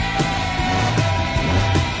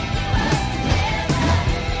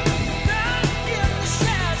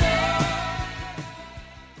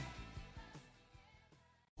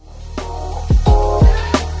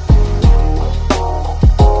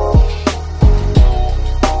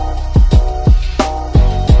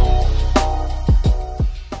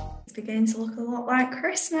 It's beginning to look a lot like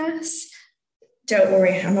Christmas. Don't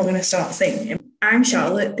worry, I'm not going to start singing. I'm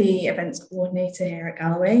Charlotte, the events coordinator here at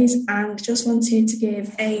Galloway's, and just wanted to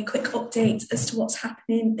give a quick update as to what's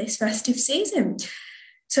happening this festive season.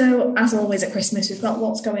 So, as always at Christmas, we've got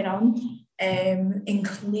lots going on,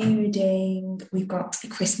 including we've got a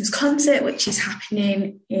Christmas concert, which is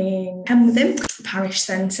happening in Penwortham Parish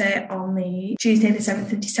Centre on the Tuesday the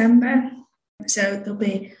 7th of December. So there'll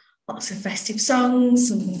be lots of festive songs,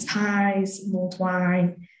 some pies, mulled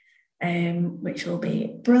wine, which will be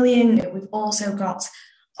brilliant. We've also got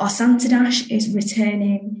our Santa Dash is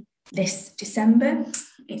returning this December.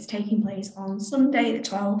 It's taking place on Sunday the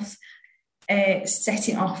 12th,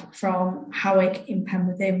 setting off from Howick in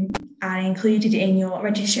Penwortham, and included in your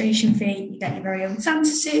registration fee, you get your very own Santa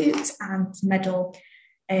suit and medal,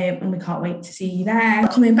 and we can't wait to see you there.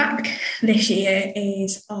 Coming back this year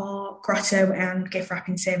is our grotto and gift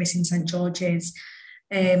wrapping service in St George's.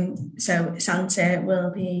 So Santa will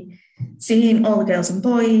be seeing all the girls and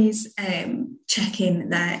boys,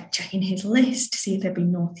 checking his list to see if they've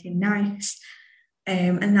been naughty and nice.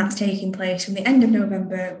 And that's taking place from the end of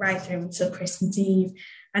November right through until Christmas Eve.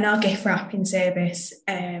 And our gift wrapping service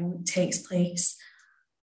takes place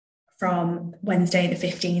from Wednesday the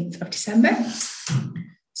 15th of December.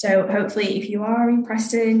 So hopefully if you are in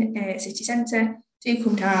Preston city centre, do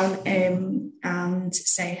come down and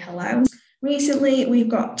say hello. Recently, we've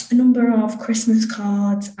got a number of Christmas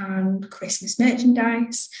cards and Christmas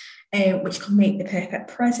merchandise, which can make the perfect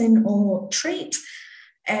present or treat.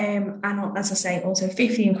 And as I say, also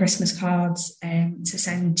 15 Christmas cards to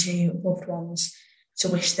send to loved ones to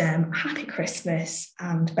wish them a happy Christmas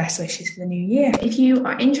and best wishes for the new year. If you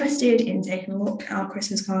are interested in taking a look at our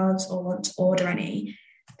Christmas cards or want to order any,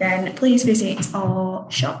 then please visit our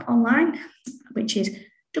shop online, which is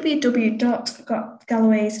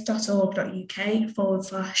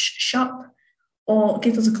www.galloways.org.uk/shop, or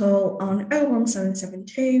give us a call on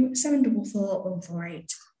 01772 744 148.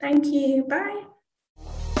 Thank you. Bye.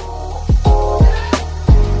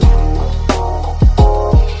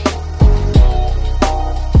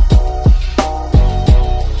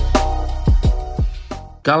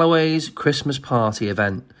 Galloway's Christmas Party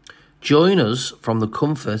event. Join us from the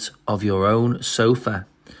comfort of your own sofa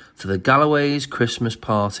for the Galloway's Christmas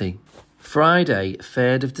Party. Friday,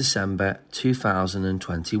 3rd of December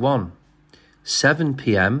 2021, 7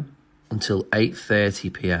 p.m. until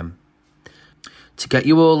 8:30 p.m. To get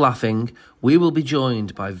you all laughing, we will be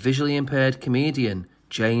joined by visually impaired comedian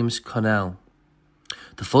James Connell.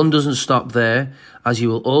 The fun doesn't stop there, as you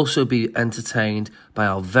will also be entertained by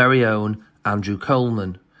our very own Andrew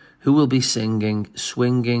Coleman, who will be singing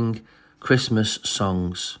swinging Christmas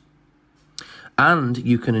songs. And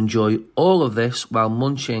you can enjoy all of this while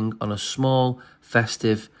munching on a small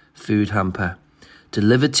festive food hamper,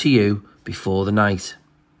 delivered to you before the night.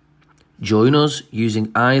 Join us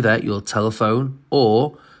using either your telephone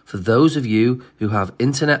or, for those of you who have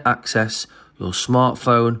internet access, your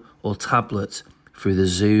smartphone or tablet through the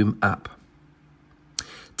Zoom app.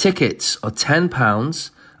 Tickets are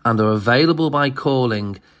 £10 and are available by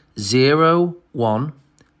calling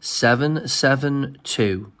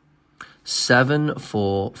 01772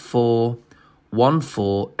 744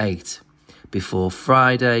 148 before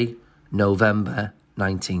Friday, November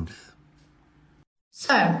 19th.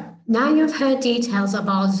 So, now you've heard details of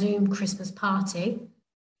our Zoom Christmas party,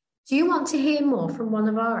 do you want to hear more from one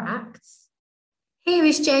of our acts? Here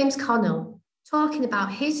is James Connell talking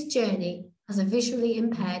about his journey as a visually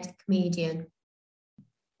impaired comedian.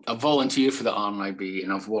 I volunteered for the RNIB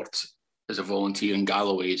and I've worked as a volunteer in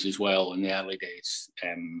Galloway's as well in the early days,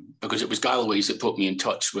 because it was Galloway's that put me in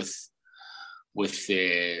touch with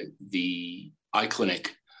the eye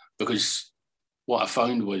clinic, because what I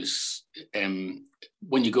found was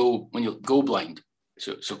when you go blind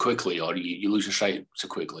so quickly, or you lose your sight so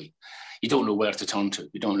quickly, you don't know where to turn to,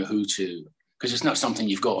 you don't know who to, because it's not something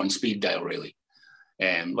you've got on speed dial really.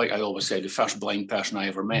 Like I always say, the first blind person I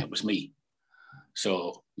ever met was me,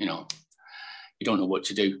 so you don't know what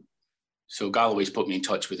to do. So Galloway's put me in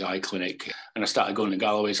touch with the eye clinic, and I started going to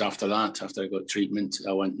Galloway's after that. After I got treatment,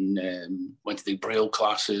 I went to the Braille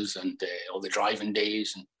classes and all the driving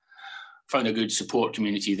days, and found a good support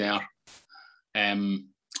community there. And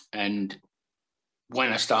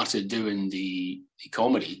when I started doing the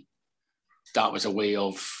comedy, that was a way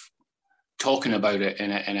of talking about it in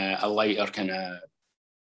a lighter kind of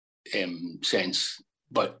sense,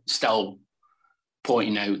 but still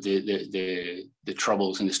pointing out the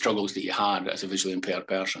troubles and the struggles that you had as a visually impaired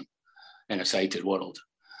person in a sighted world.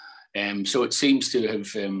 So it seems to have,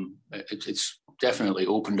 it's definitely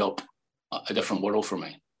opened up a different world for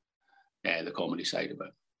me, the comedy side of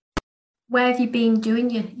it. Where have you been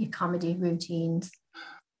doing your comedy routines?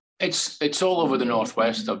 It's all over the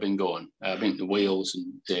Northwest. I've been going. I've been to Wales,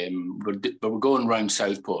 and we're going around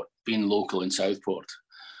Southport, being local in Southport.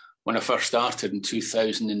 When I first started in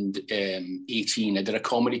 2018, I did a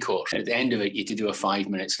comedy course. At the end of it, you had to do a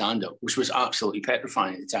 5-minute stand-up, which was absolutely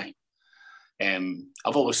petrifying at the time.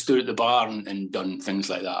 I've always stood at the bar and done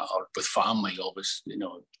things like that, or with family, always,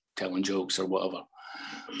 telling jokes or whatever.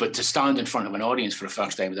 But to stand in front of an audience for the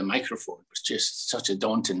first time with a microphone was just such a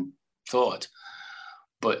daunting thought.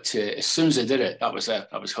 But as soon as I did it, that was it.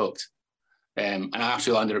 I was hooked. And I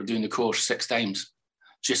actually ended up doing the course 6 times,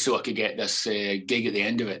 just so I could get this gig at the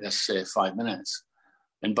end of it, this 5 minutes.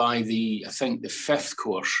 And by I think the 5th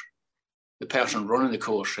course, the person running the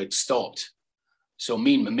course had stopped. So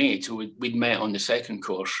me and my mate, who we'd met on the 2nd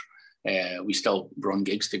course, we still run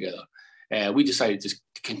gigs together. We decided to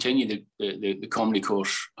continue the comedy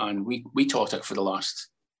course, and we taught it for the last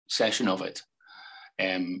session of it.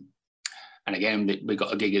 And again, we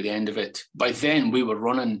got a gig at the end of it. By then, we were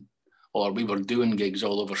doing gigs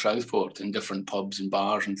all over Southport in different pubs and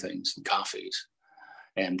bars and things and cafes,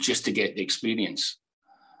 just to get the experience.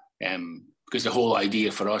 Because the whole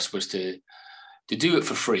idea for us was to do it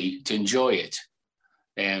for free, to enjoy it,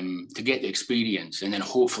 to get the experience, and then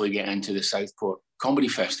hopefully get into the Southport Comedy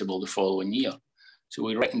Festival the following year. So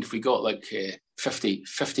we reckoned if we got like 50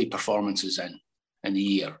 performances in the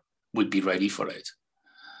year, we'd be ready for it.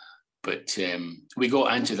 But we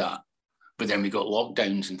got into that. But then we got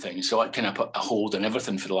lockdowns and things, so it kind of put a hold on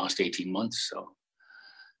everything for the last 18 months. So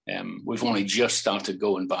we've only just started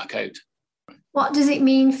going back out. What does it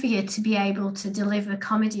mean for you to be able to deliver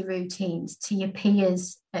comedy routines to your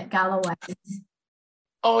peers at Galloway's?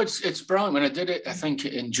 Oh, it's brilliant. When I did it, I think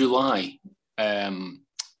in July,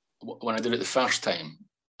 when I did it the first time,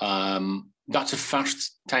 that's the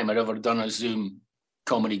first time I'd ever done a Zoom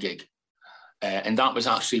comedy gig. And that was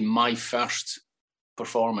actually my first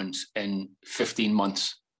performance in 15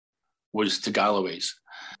 months, was to Galloway's.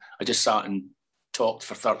 I just sat and talked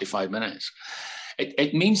for 35 minutes.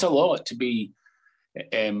 It means a lot to be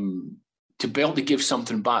able to give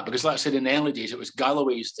something back, because like I said, in the early days, it was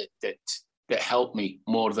Galloway's that helped me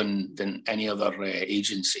more than any other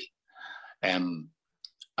agency. And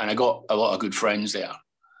I got a lot of good friends there.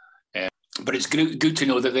 But it's good to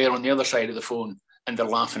know that they're on the other side of the phone and they're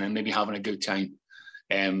laughing and maybe having a good time.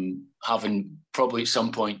 having probably at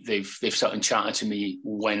some point they've sat and chatted to me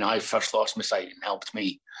when I first lost my sight and helped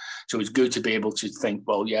me. So it's good to be able to think,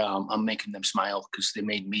 well, yeah, I'm making them smile because they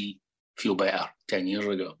made me feel better 10 years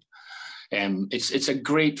ago. It's a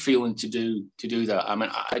great feeling to do that. I mean,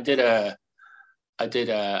 I did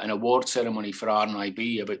an award ceremony for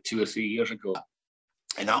RNIB about 2 or 3 years ago,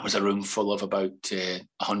 and that was a room full of about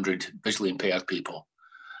 100 visually impaired people.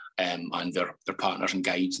 And their partners and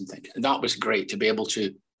guides and things. And that was great to be able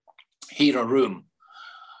to hear a room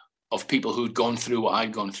of people who'd gone through what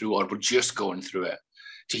I'd gone through or were just going through it,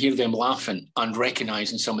 to hear them laughing and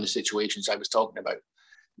recognising some of the situations I was talking about.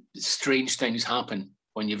 Strange things happen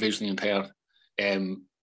when you're visually impaired. And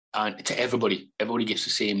to everybody gets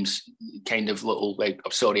the same kind of little, like,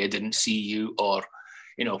 I'm sorry I didn't see you, or,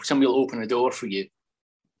 somebody will open a door for you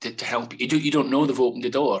to help you. You don't know they've opened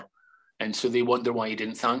the door. And so they wonder why you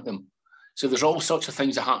didn't thank them. So there's all sorts of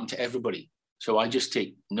things that happen to everybody. So I just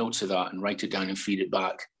take notes of that and write it down and feed it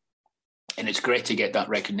back. And it's great to get that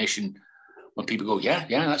recognition when people go, yeah,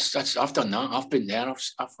 that's I've done that. I've been there.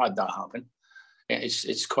 I've had that happen.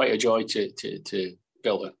 It's quite a joy to be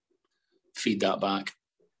able to feed that back.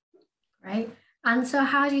 Right. And so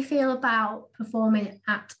how do you feel about performing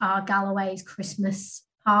at our Galloway's Christmas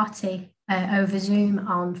party over Zoom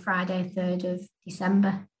on Friday, 3rd of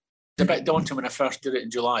December? It's a bit daunting when I first did it in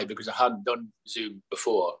July because I hadn't done Zoom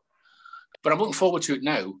before. But I'm looking forward to it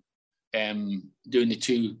now, doing the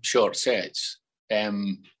 2 short sets.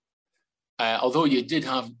 Although you did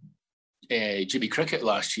have Jimmy Cricket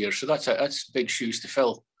last year, so that's big shoes to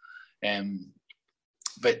fill.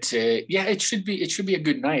 But it should be a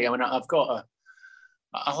good night. I mean, I'll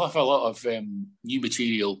have a lot of new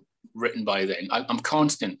material written by then. I'm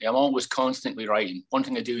always constantly writing. One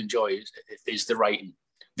thing I do enjoy is the writing.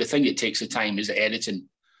 The thing that takes the time is the editing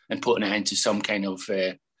and putting it into some kind of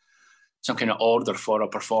order for a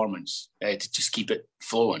performance to just keep it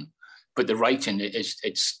flowing. But the writing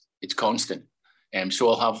it's constant. So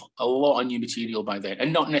I'll have a lot of new material by then,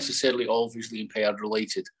 and not necessarily all visually impaired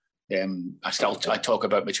related. I talk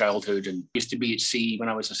about my childhood and used to be at sea when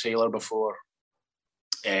I was a sailor before,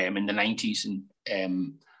 in the 90s,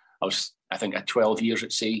 and I was, I think, at 12 years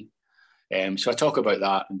at sea. So I talk about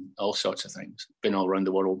that and all sorts of things. Been all around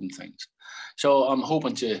the world and things. So I'm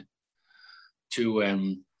hoping to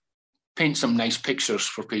paint some nice pictures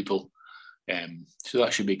for people. So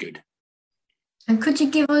that should be good. And could you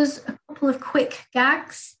give us a couple of quick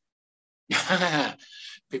gags?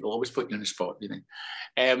 People always put you on the spot, don't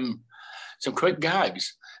they? Some quick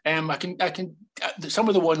gags. I can. Some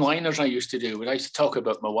of the one-liners I used to do was I used to talk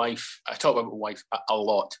about my wife. I talk about my wife a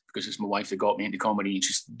lot because it's my wife that got me into comedy. And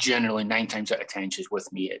she's generally 9 times out of 10 she's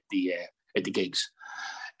with me at the gigs.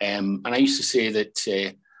 And I used to say that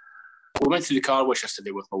we went through the car wash yesterday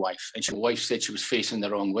with my wife, and my wife said she was facing the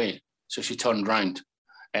wrong way, so she turned round,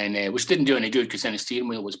 and which didn't do any good because then the steering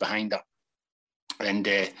wheel was behind her, and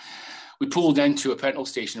we pulled into a petrol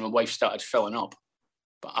station, and my wife started filling up.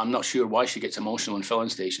 But I'm not sure why she gets emotional in filling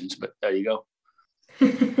stations, but there you go.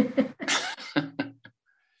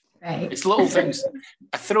 Right. It's little things.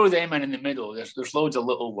 I throw them in the middle. There's loads of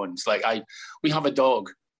little ones. Like we have a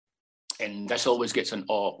dog, and this always gets an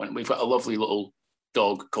awe when we've got a lovely little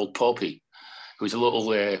dog called Poppy, who's a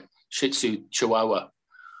little Shih Tzu Chihuahua,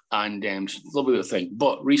 and she's a lovely little thing.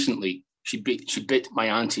 But recently, she bit my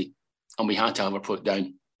auntie, and we had to have her put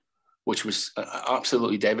down, which was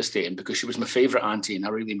absolutely devastating because she was my favourite auntie and I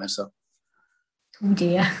really miss her. Oh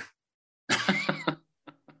dear.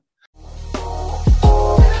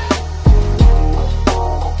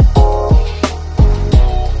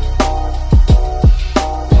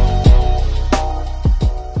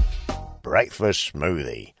 Breakfast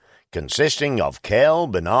smoothie, consisting of kale,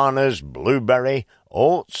 bananas, blueberry,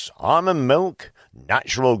 oats, almond milk,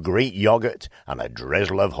 natural Greek yogurt, and a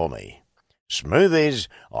drizzle of honey. Smoothies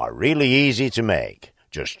are really easy to make.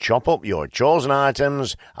 Just chop up your chosen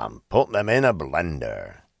items and put them in a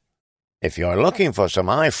blender. If you're looking for some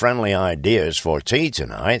eye-friendly ideas for tea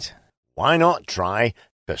tonight, why not try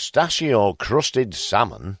pistachio-crusted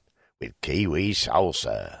salmon with kiwi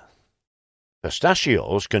salsa?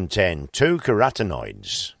 Pistachios contain 2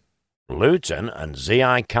 carotenoids, lutein and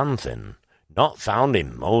zeaxanthin, not found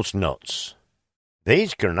in most nuts.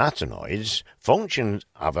 These carotenoids function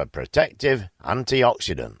as a protective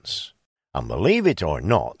antioxidants. And believe it or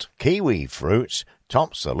not, kiwi fruits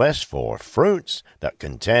tops the list for fruits that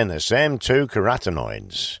contain the same 2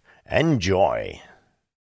 carotenoids. Enjoy!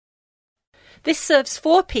 This serves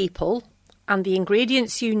 4 people, and the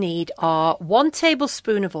ingredients you need are 1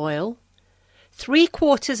 tablespoon of oil,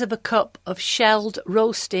 3/4 of a cup of shelled,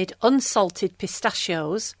 roasted, unsalted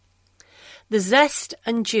pistachios, the zest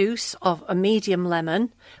and juice of a medium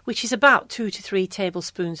lemon, which is about 2 to 3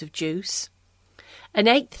 tablespoons of juice,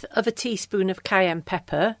 1/8 of a teaspoon of cayenne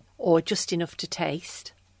pepper, or just enough to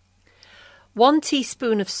taste, 1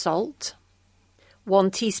 teaspoon of salt,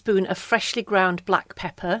 1 teaspoon of freshly ground black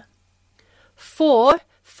pepper, 4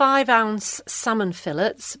 5-ounce salmon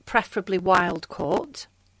fillets, preferably wild caught,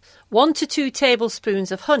 1 to 2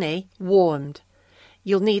 tablespoons of honey, warmed.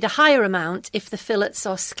 You'll need a higher amount if the fillets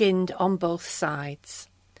are skinned on both sides.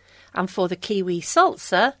 And for the kiwi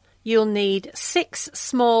salsa, you'll need 6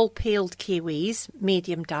 small peeled kiwis,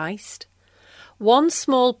 medium diced, 1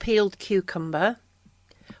 small peeled cucumber,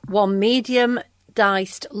 1 medium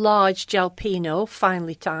diced large jalapeno,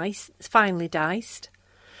 finely diced,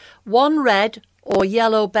 1 red or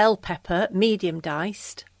yellow bell pepper, medium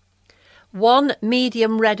diced, 1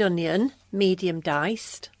 medium red onion, medium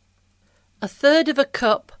diced, 1/3 of a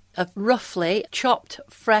cup of roughly chopped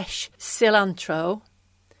fresh cilantro,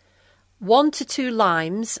 1 to 2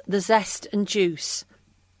 limes, the zest and juice,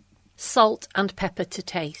 salt and pepper to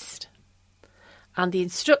taste. And the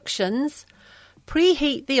instructions: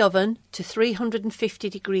 preheat the oven to 350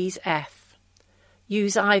 degrees F.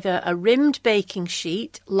 Use either a rimmed baking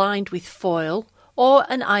sheet lined with foil or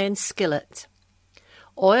an iron skillet.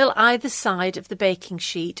 Oil either side of the baking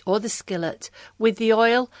sheet or the skillet with the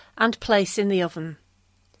oil and place in the oven,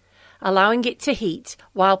 allowing it to heat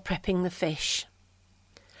while prepping the fish.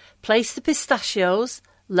 Place the pistachios,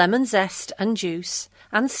 lemon zest and juice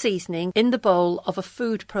and seasoning in the bowl of a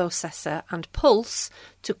food processor and pulse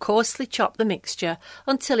to coarsely chop the mixture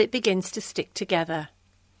until it begins to stick together.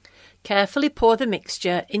 Carefully pour the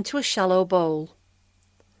mixture into a shallow bowl.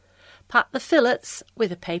 Pat the fillets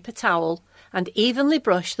with a paper towel and evenly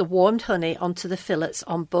brush the warmed honey onto the fillets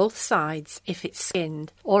on both sides if it's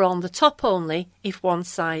skinned, or on the top only if one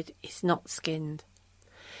side is not skinned.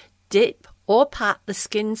 Dip or pat the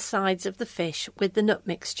skinned sides of the fish with the nut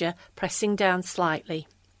mixture, pressing down slightly.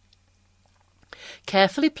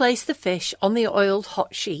 Carefully place the fish on the oiled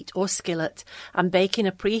hot sheet or skillet and bake in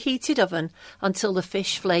a preheated oven until the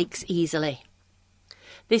fish flakes easily.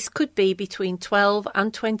 This could be between 12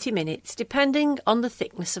 and 20 minutes depending on the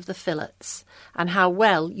thickness of the fillets and how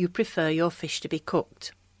well you prefer your fish to be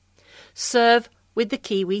cooked. Serve with the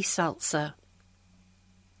kiwi salsa.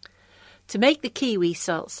 To make the kiwi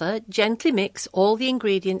salsa, gently mix all the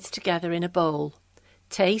ingredients together in a bowl.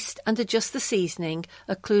 Taste and adjust the seasoning,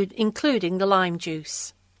 including the lime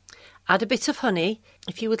juice. Add a bit of honey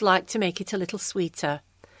if you would like to make it a little sweeter.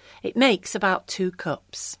 It makes about 2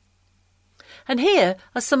 cups. And here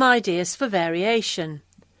are some ideas for variation.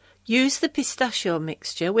 Use the pistachio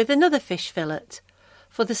mixture with another fish fillet.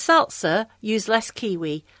 For the salsa, use less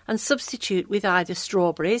kiwi and substitute with either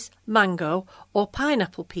strawberries, mango or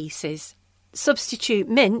pineapple pieces. Substitute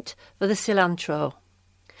mint for the cilantro.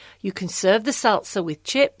 You can serve the salsa with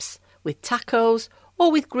chips, with tacos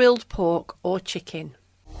or with grilled pork or chicken.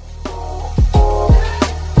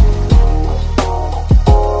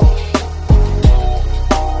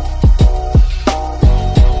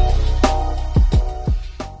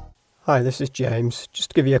 Hi, this is James. Just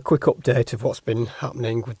to give you a quick update of what's been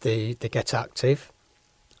happening with the Get Active.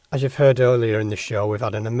 As you've heard earlier in the show, we've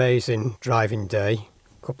had an amazing driving day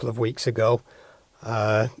a couple of weeks ago,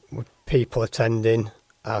 with people attending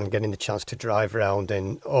and getting the chance to drive around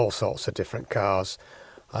in all sorts of different cars.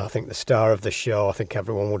 And I think the star of the show, I think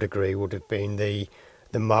everyone would agree, would have been the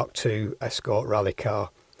Mark II Escort rally car.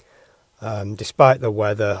 Despite the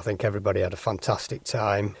weather, I think everybody had a fantastic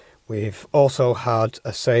time. We've also had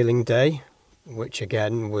a sailing day, which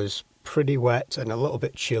again was pretty wet and a little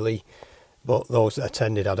bit chilly, but those that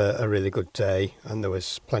attended had a really good day and there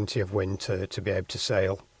was plenty of wind to be able to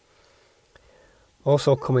sail.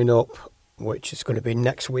 Also coming up, which is going to be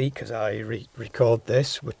next week as I record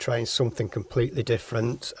this, we're trying something completely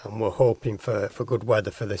different and we're hoping for good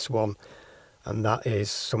weather for this one, and that is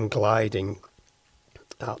some gliding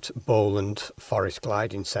at Bowland Forest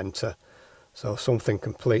Gliding Centre. So something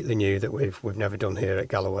completely new that we've never done here at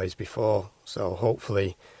Galloway's before. So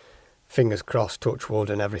hopefully, fingers crossed, touch wood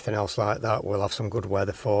and everything else like that, we'll have some good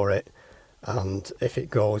weather for it. And if it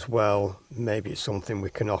goes well, maybe it's something we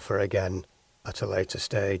can offer again at a later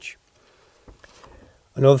stage.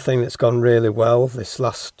 Another thing that's gone really well this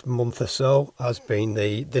last month or so has been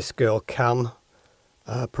the This Girl Can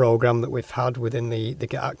programme that we've had within the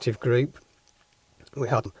Get Active group. We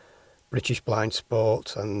had British Blind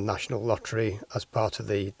Sport and National Lottery as part of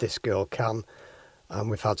the This Girl Can, and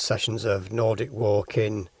we've had sessions of Nordic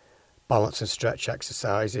walking, balance and stretch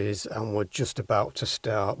exercises, and we're just about to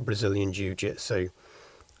start Brazilian Jiu-Jitsu.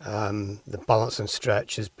 The balance and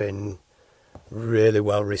stretch has been really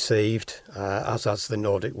well received, as has the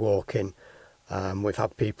Nordic walking. We've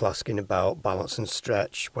had people asking about balance and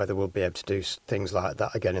stretch, whether we'll be able to do things like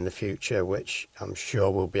that again in the future, which I'm sure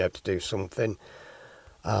we'll be able to do something.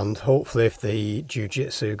 And hopefully if the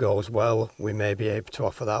jiu-jitsu goes well, we may be able to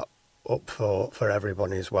offer that up for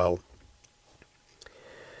everybody as well.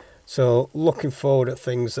 So looking forward at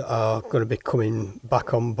things that are going to be coming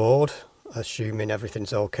back on board, assuming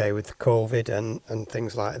everything's okay with COVID and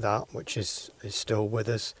things like that, which is still with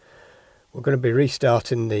us. We're going to be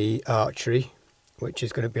restarting the archery, which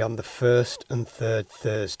is going to be on the 1st and 3rd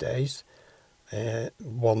Thursdays,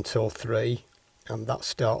 1 till 3, and that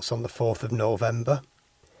starts on the 4th of November.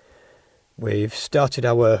 We've started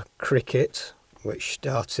our cricket, which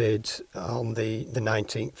started on the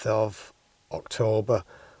 19th of October,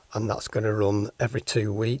 and that's going to run every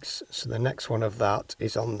 2 weeks. So the next one of that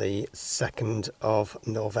is on the 2nd of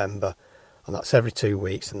November, and that's every 2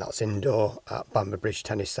 weeks, and that's indoor at Bamber Bridge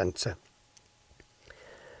Tennis Centre.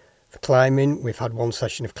 For climbing, we've had one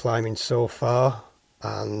session of climbing so far,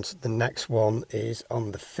 and the next one is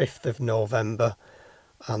on the 5th of November,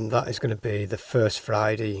 and that is going to be the first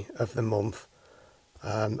Friday of the month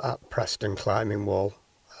at Preston Climbing Wall.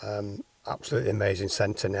 Absolutely amazing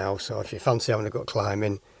centre now, so if you fancy having a go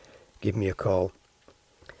climbing, give me a call.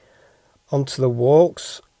 Onto the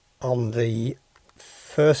walks. On the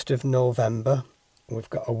 1st of November, we've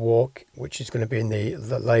got a walk which is going to be in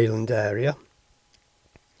the Leyland area.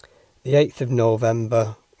 The 8th of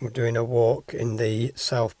November, we're doing a walk in the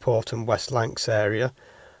Southport and West Lancs area,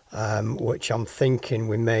 which I'm thinking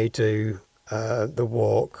we may do the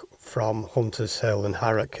walk from Hunters Hill and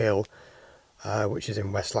Harrock Hill, which is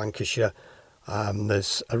in West Lancashire.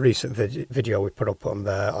 There's a recent video we put up on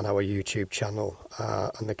there on our YouTube channel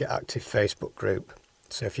and the Get Active Facebook group.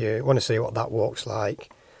 So if you want to see what that walk's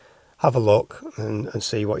like, have a look and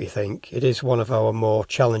see what you think. It is one of our more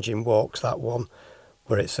challenging walks, that one,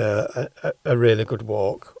 but it's a really good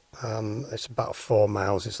walk. It's about 4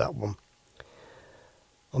 miles is that one.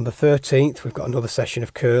 On the 13th, we've got another session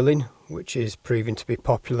of curling, which is proving to be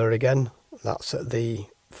popular again. That's at the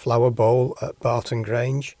Flower Bowl at Barton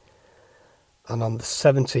Grange. And on the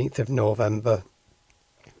 17th of November,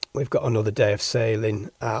 we've got another day of sailing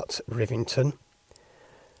at Rivington.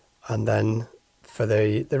 And then for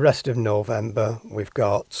the rest of November, we've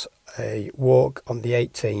got a walk on the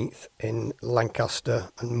 18th in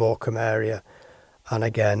Lancaster and Morecambe area. And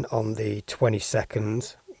again on the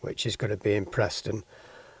 22nd, which is going to be in Preston.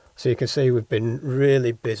 So you can see we've been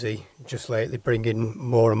really busy just lately, bringing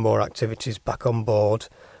more and more activities back on board.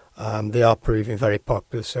 They are proving very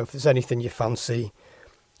popular, so if there's anything you fancy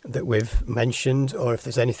that we've mentioned, or if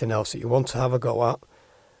there's anything else that you want to have a go at,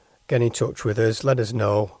 get in touch with us, let us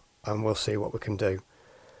know, and we'll see what we can do.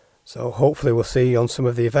 So hopefully we'll see you on some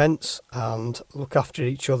of the events, and look after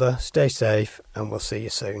each other, stay safe, and we'll see you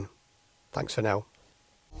soon. Thanks for now.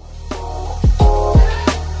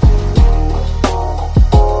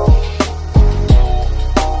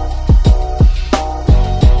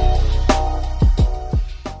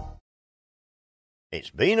 It's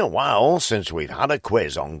been a while since we've had a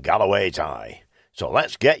quiz on Galloway Tie, so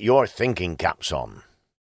let's get your thinking caps on.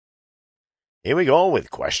 Here we go with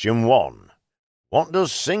question 1. What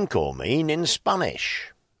does cinco mean in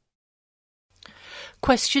Spanish?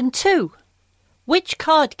 Question 2. Which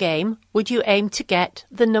card game would you aim to get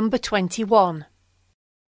the number 21?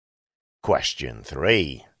 Question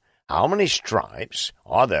 3. How many stripes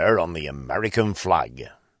are there on the American flag?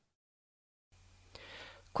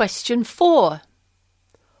 Question 4.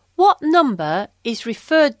 What number is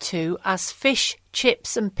referred to as fish,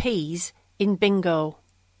 chips and peas in bingo?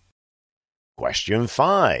 Question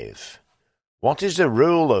 5. What is the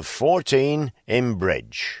rule of 14 in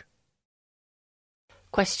bridge?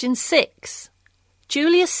 Question 6.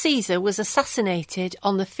 Julius Caesar was assassinated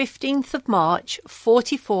on the 15th of March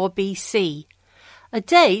 44 BC, a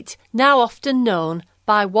date now often known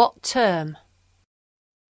by what term?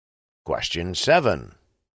 Question 7.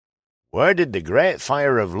 Where did the Great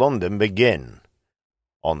Fire of London begin?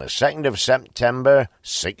 On the 2nd of September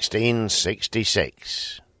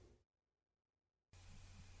 1666.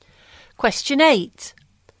 Question 8.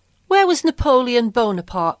 Where was Napoleon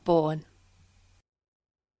Bonaparte born?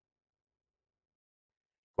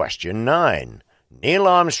 Question 9. Neil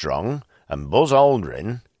Armstrong and Buzz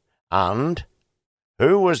Aldrin, and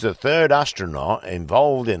who was the third astronaut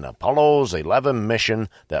involved in Apollo's 11 mission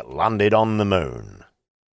that landed on the moon?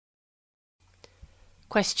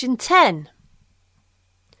 Question 10.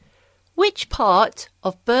 Which part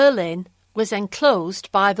of Berlin was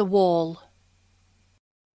enclosed by the wall?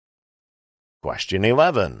 Question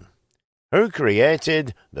 11. Who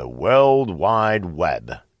created the World Wide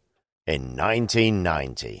Web in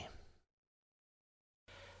 1990?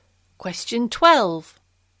 Question 12.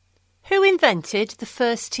 Who invented the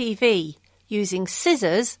first TV using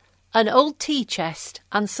scissors, an old tea chest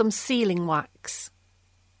and some sealing wax?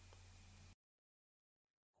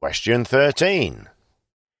 Question 13.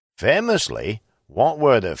 Famously, what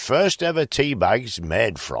were the first ever tea bags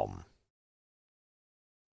made from?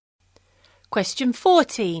 Question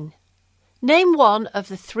 14. Name one of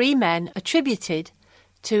the three men attributed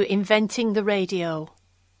to inventing the radio.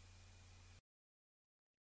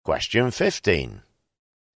 Question 15.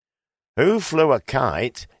 Who flew a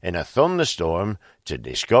kite in a thunderstorm to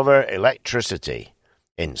discover electricity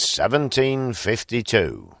in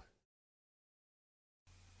 1752?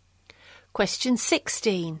 Question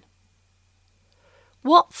 16.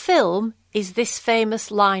 What film is this famous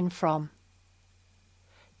line from?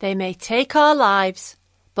 They may take our lives,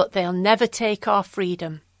 but they'll never take our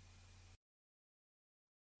freedom.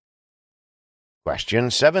 Question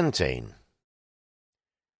 17.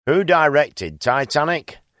 Who directed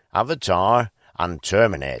Titanic, Avatar and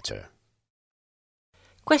Terminator?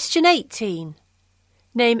 Question 18.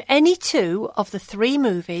 Name any two of the three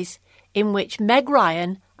movies in which Meg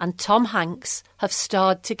Ryan and Tom Hanks have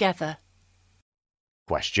starred together.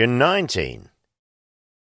 Question 19.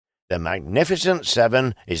 The Magnificent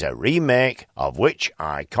Seven is a remake of which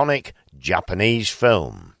iconic Japanese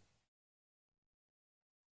film?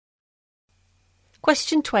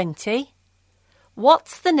 Question 20.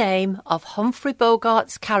 What's the name of Humphrey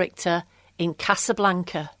Bogart's character in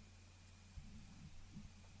Casablanca?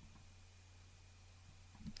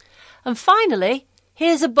 And finally,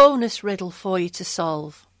 here's a bonus riddle for you to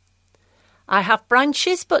solve. I have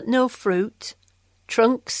branches but no fruit,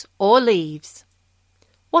 trunks or leaves.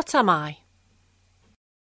 What am I?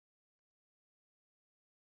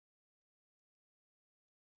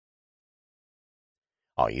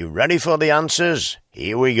 Are you ready for the answers?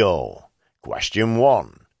 Here we go. Question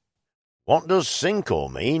 1. What does cinco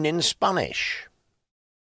mean in Spanish?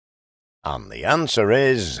 And the answer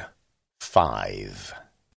is 5.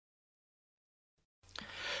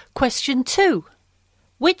 Question 2.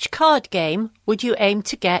 Which card game would you aim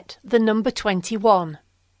to get the number 21?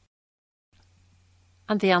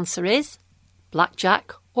 And the answer is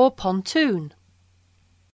blackjack or pontoon.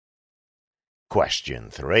 Question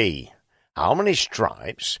 3. How many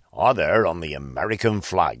stripes are there on the American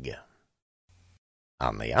flag?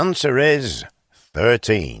 And the answer is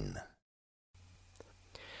 13.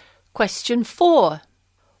 Question 4.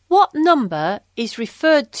 What number is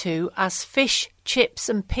referred to as fish, chips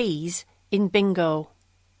and peas in bingo?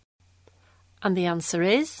 And the answer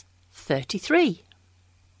is 33.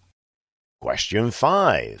 Question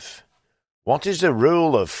 5. What is the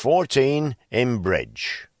rule of 14 in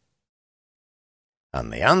bridge?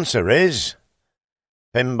 And the answer is...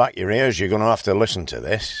 Pin back your ears, you're going to have to listen to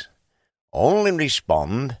this. Only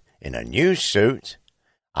respond in a new suit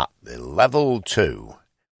at the level 2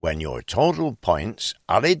 when your total points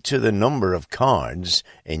added to the number of cards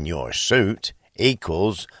in your suit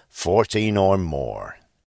equals 14 or more.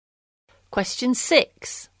 Question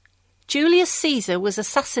 6. Julius Caesar was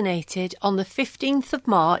assassinated on the 15th of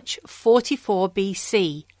March 44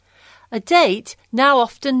 BC, a date now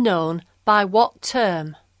often known by what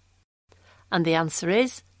term? And the answer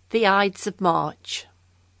is the Ides of March.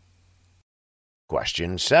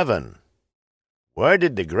 Question 7. Where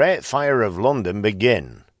did the Great Fire of London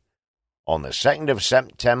begin? On the 2nd of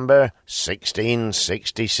September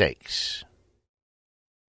 1666.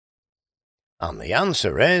 And the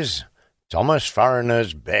answer is Thomas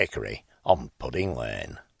Farriner's Bakery on Pudding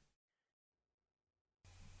Lane.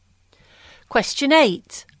 Question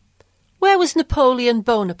 8. Where was Napoleon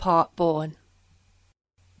Bonaparte born?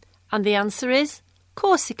 And the answer is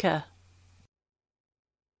Corsica.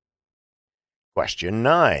 Question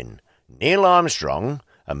 9. Neil Armstrong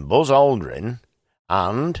and Buzz Aldrin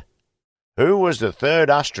and who was the third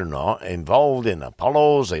astronaut involved in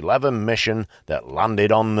Apollo's 11 mission that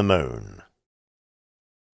landed on the moon?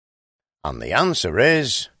 And the answer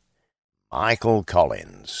is Michael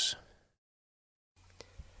Collins.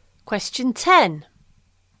 Question 10.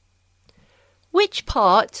 Which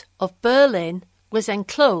part of Berlin was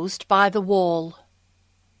enclosed by the wall?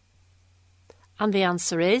 And the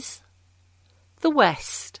answer is the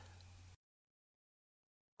West.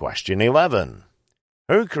 Question 11.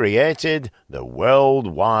 Who created the World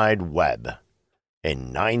Wide Web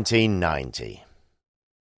in 1990?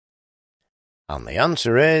 And the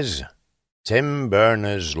answer is Tim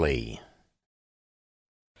Berners-Lee.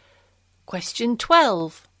 Question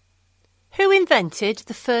 12. Who invented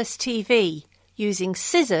the first TV using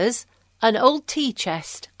scissors, an old tea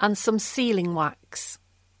chest and some sealing wax?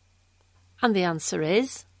 And the answer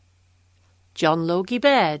is John Logie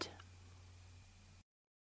Baird.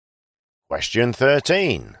 Question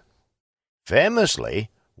 13. Famously,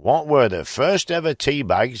 what were the first ever tea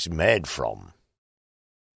bags made from?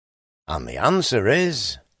 And the answer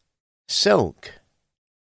is silk.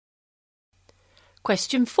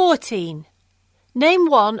 Question 14. Name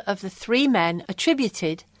one of the three men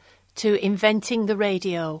attributed to inventing the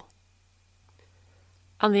radio.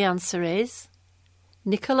 And the answer is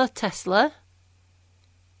Nikola Tesla,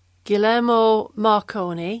 Guillermo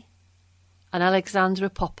Marconi, and Alexander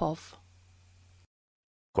Popov.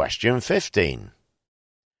 Question 15.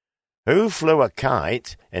 Who flew a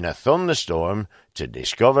kite in a thunderstorm to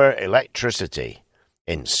discover electricity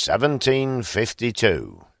in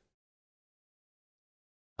 1752?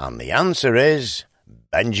 And the answer is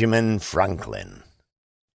Benjamin Franklin.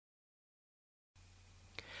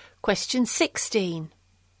 Question 16.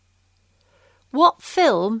 What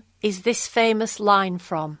film is this famous line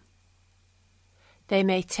from? They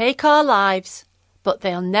may take our lives, but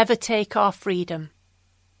they'll never take our freedom.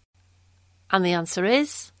 And the answer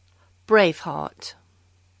is Braveheart.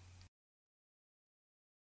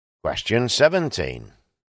 Question 17.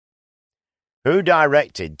 Who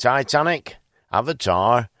directed Titanic,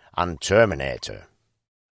 Avatar and Terminator?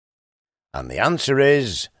 And the answer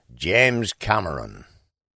is James Cameron.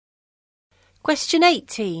 Question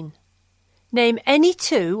 18. Name any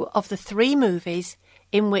two of the three movies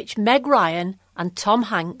in which Meg Ryan and Tom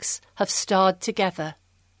Hanks have starred together.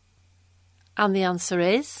 And the answer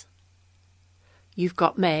is You've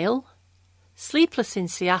Got Mail, Sleepless in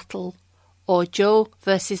Seattle, or Joe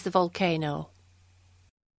versus the Volcano.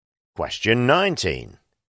 Question 19.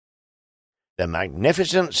 The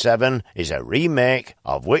Magnificent Seven is a remake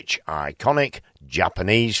of which iconic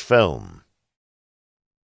Japanese film?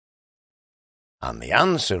 And the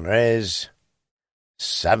answer is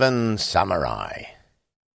Seven Samurai.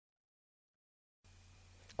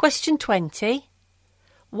 Question 20.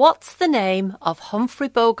 What's the name of Humphrey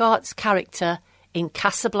Bogart's character in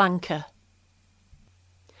Casablanca?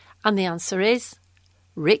 And the answer is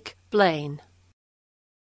Rick Blaine.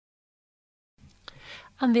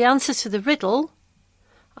 And the answer to the riddle,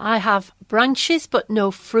 I have branches but no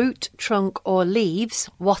fruit, trunk or leaves.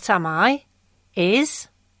 What am I? Is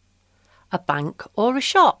a bank or a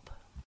shop.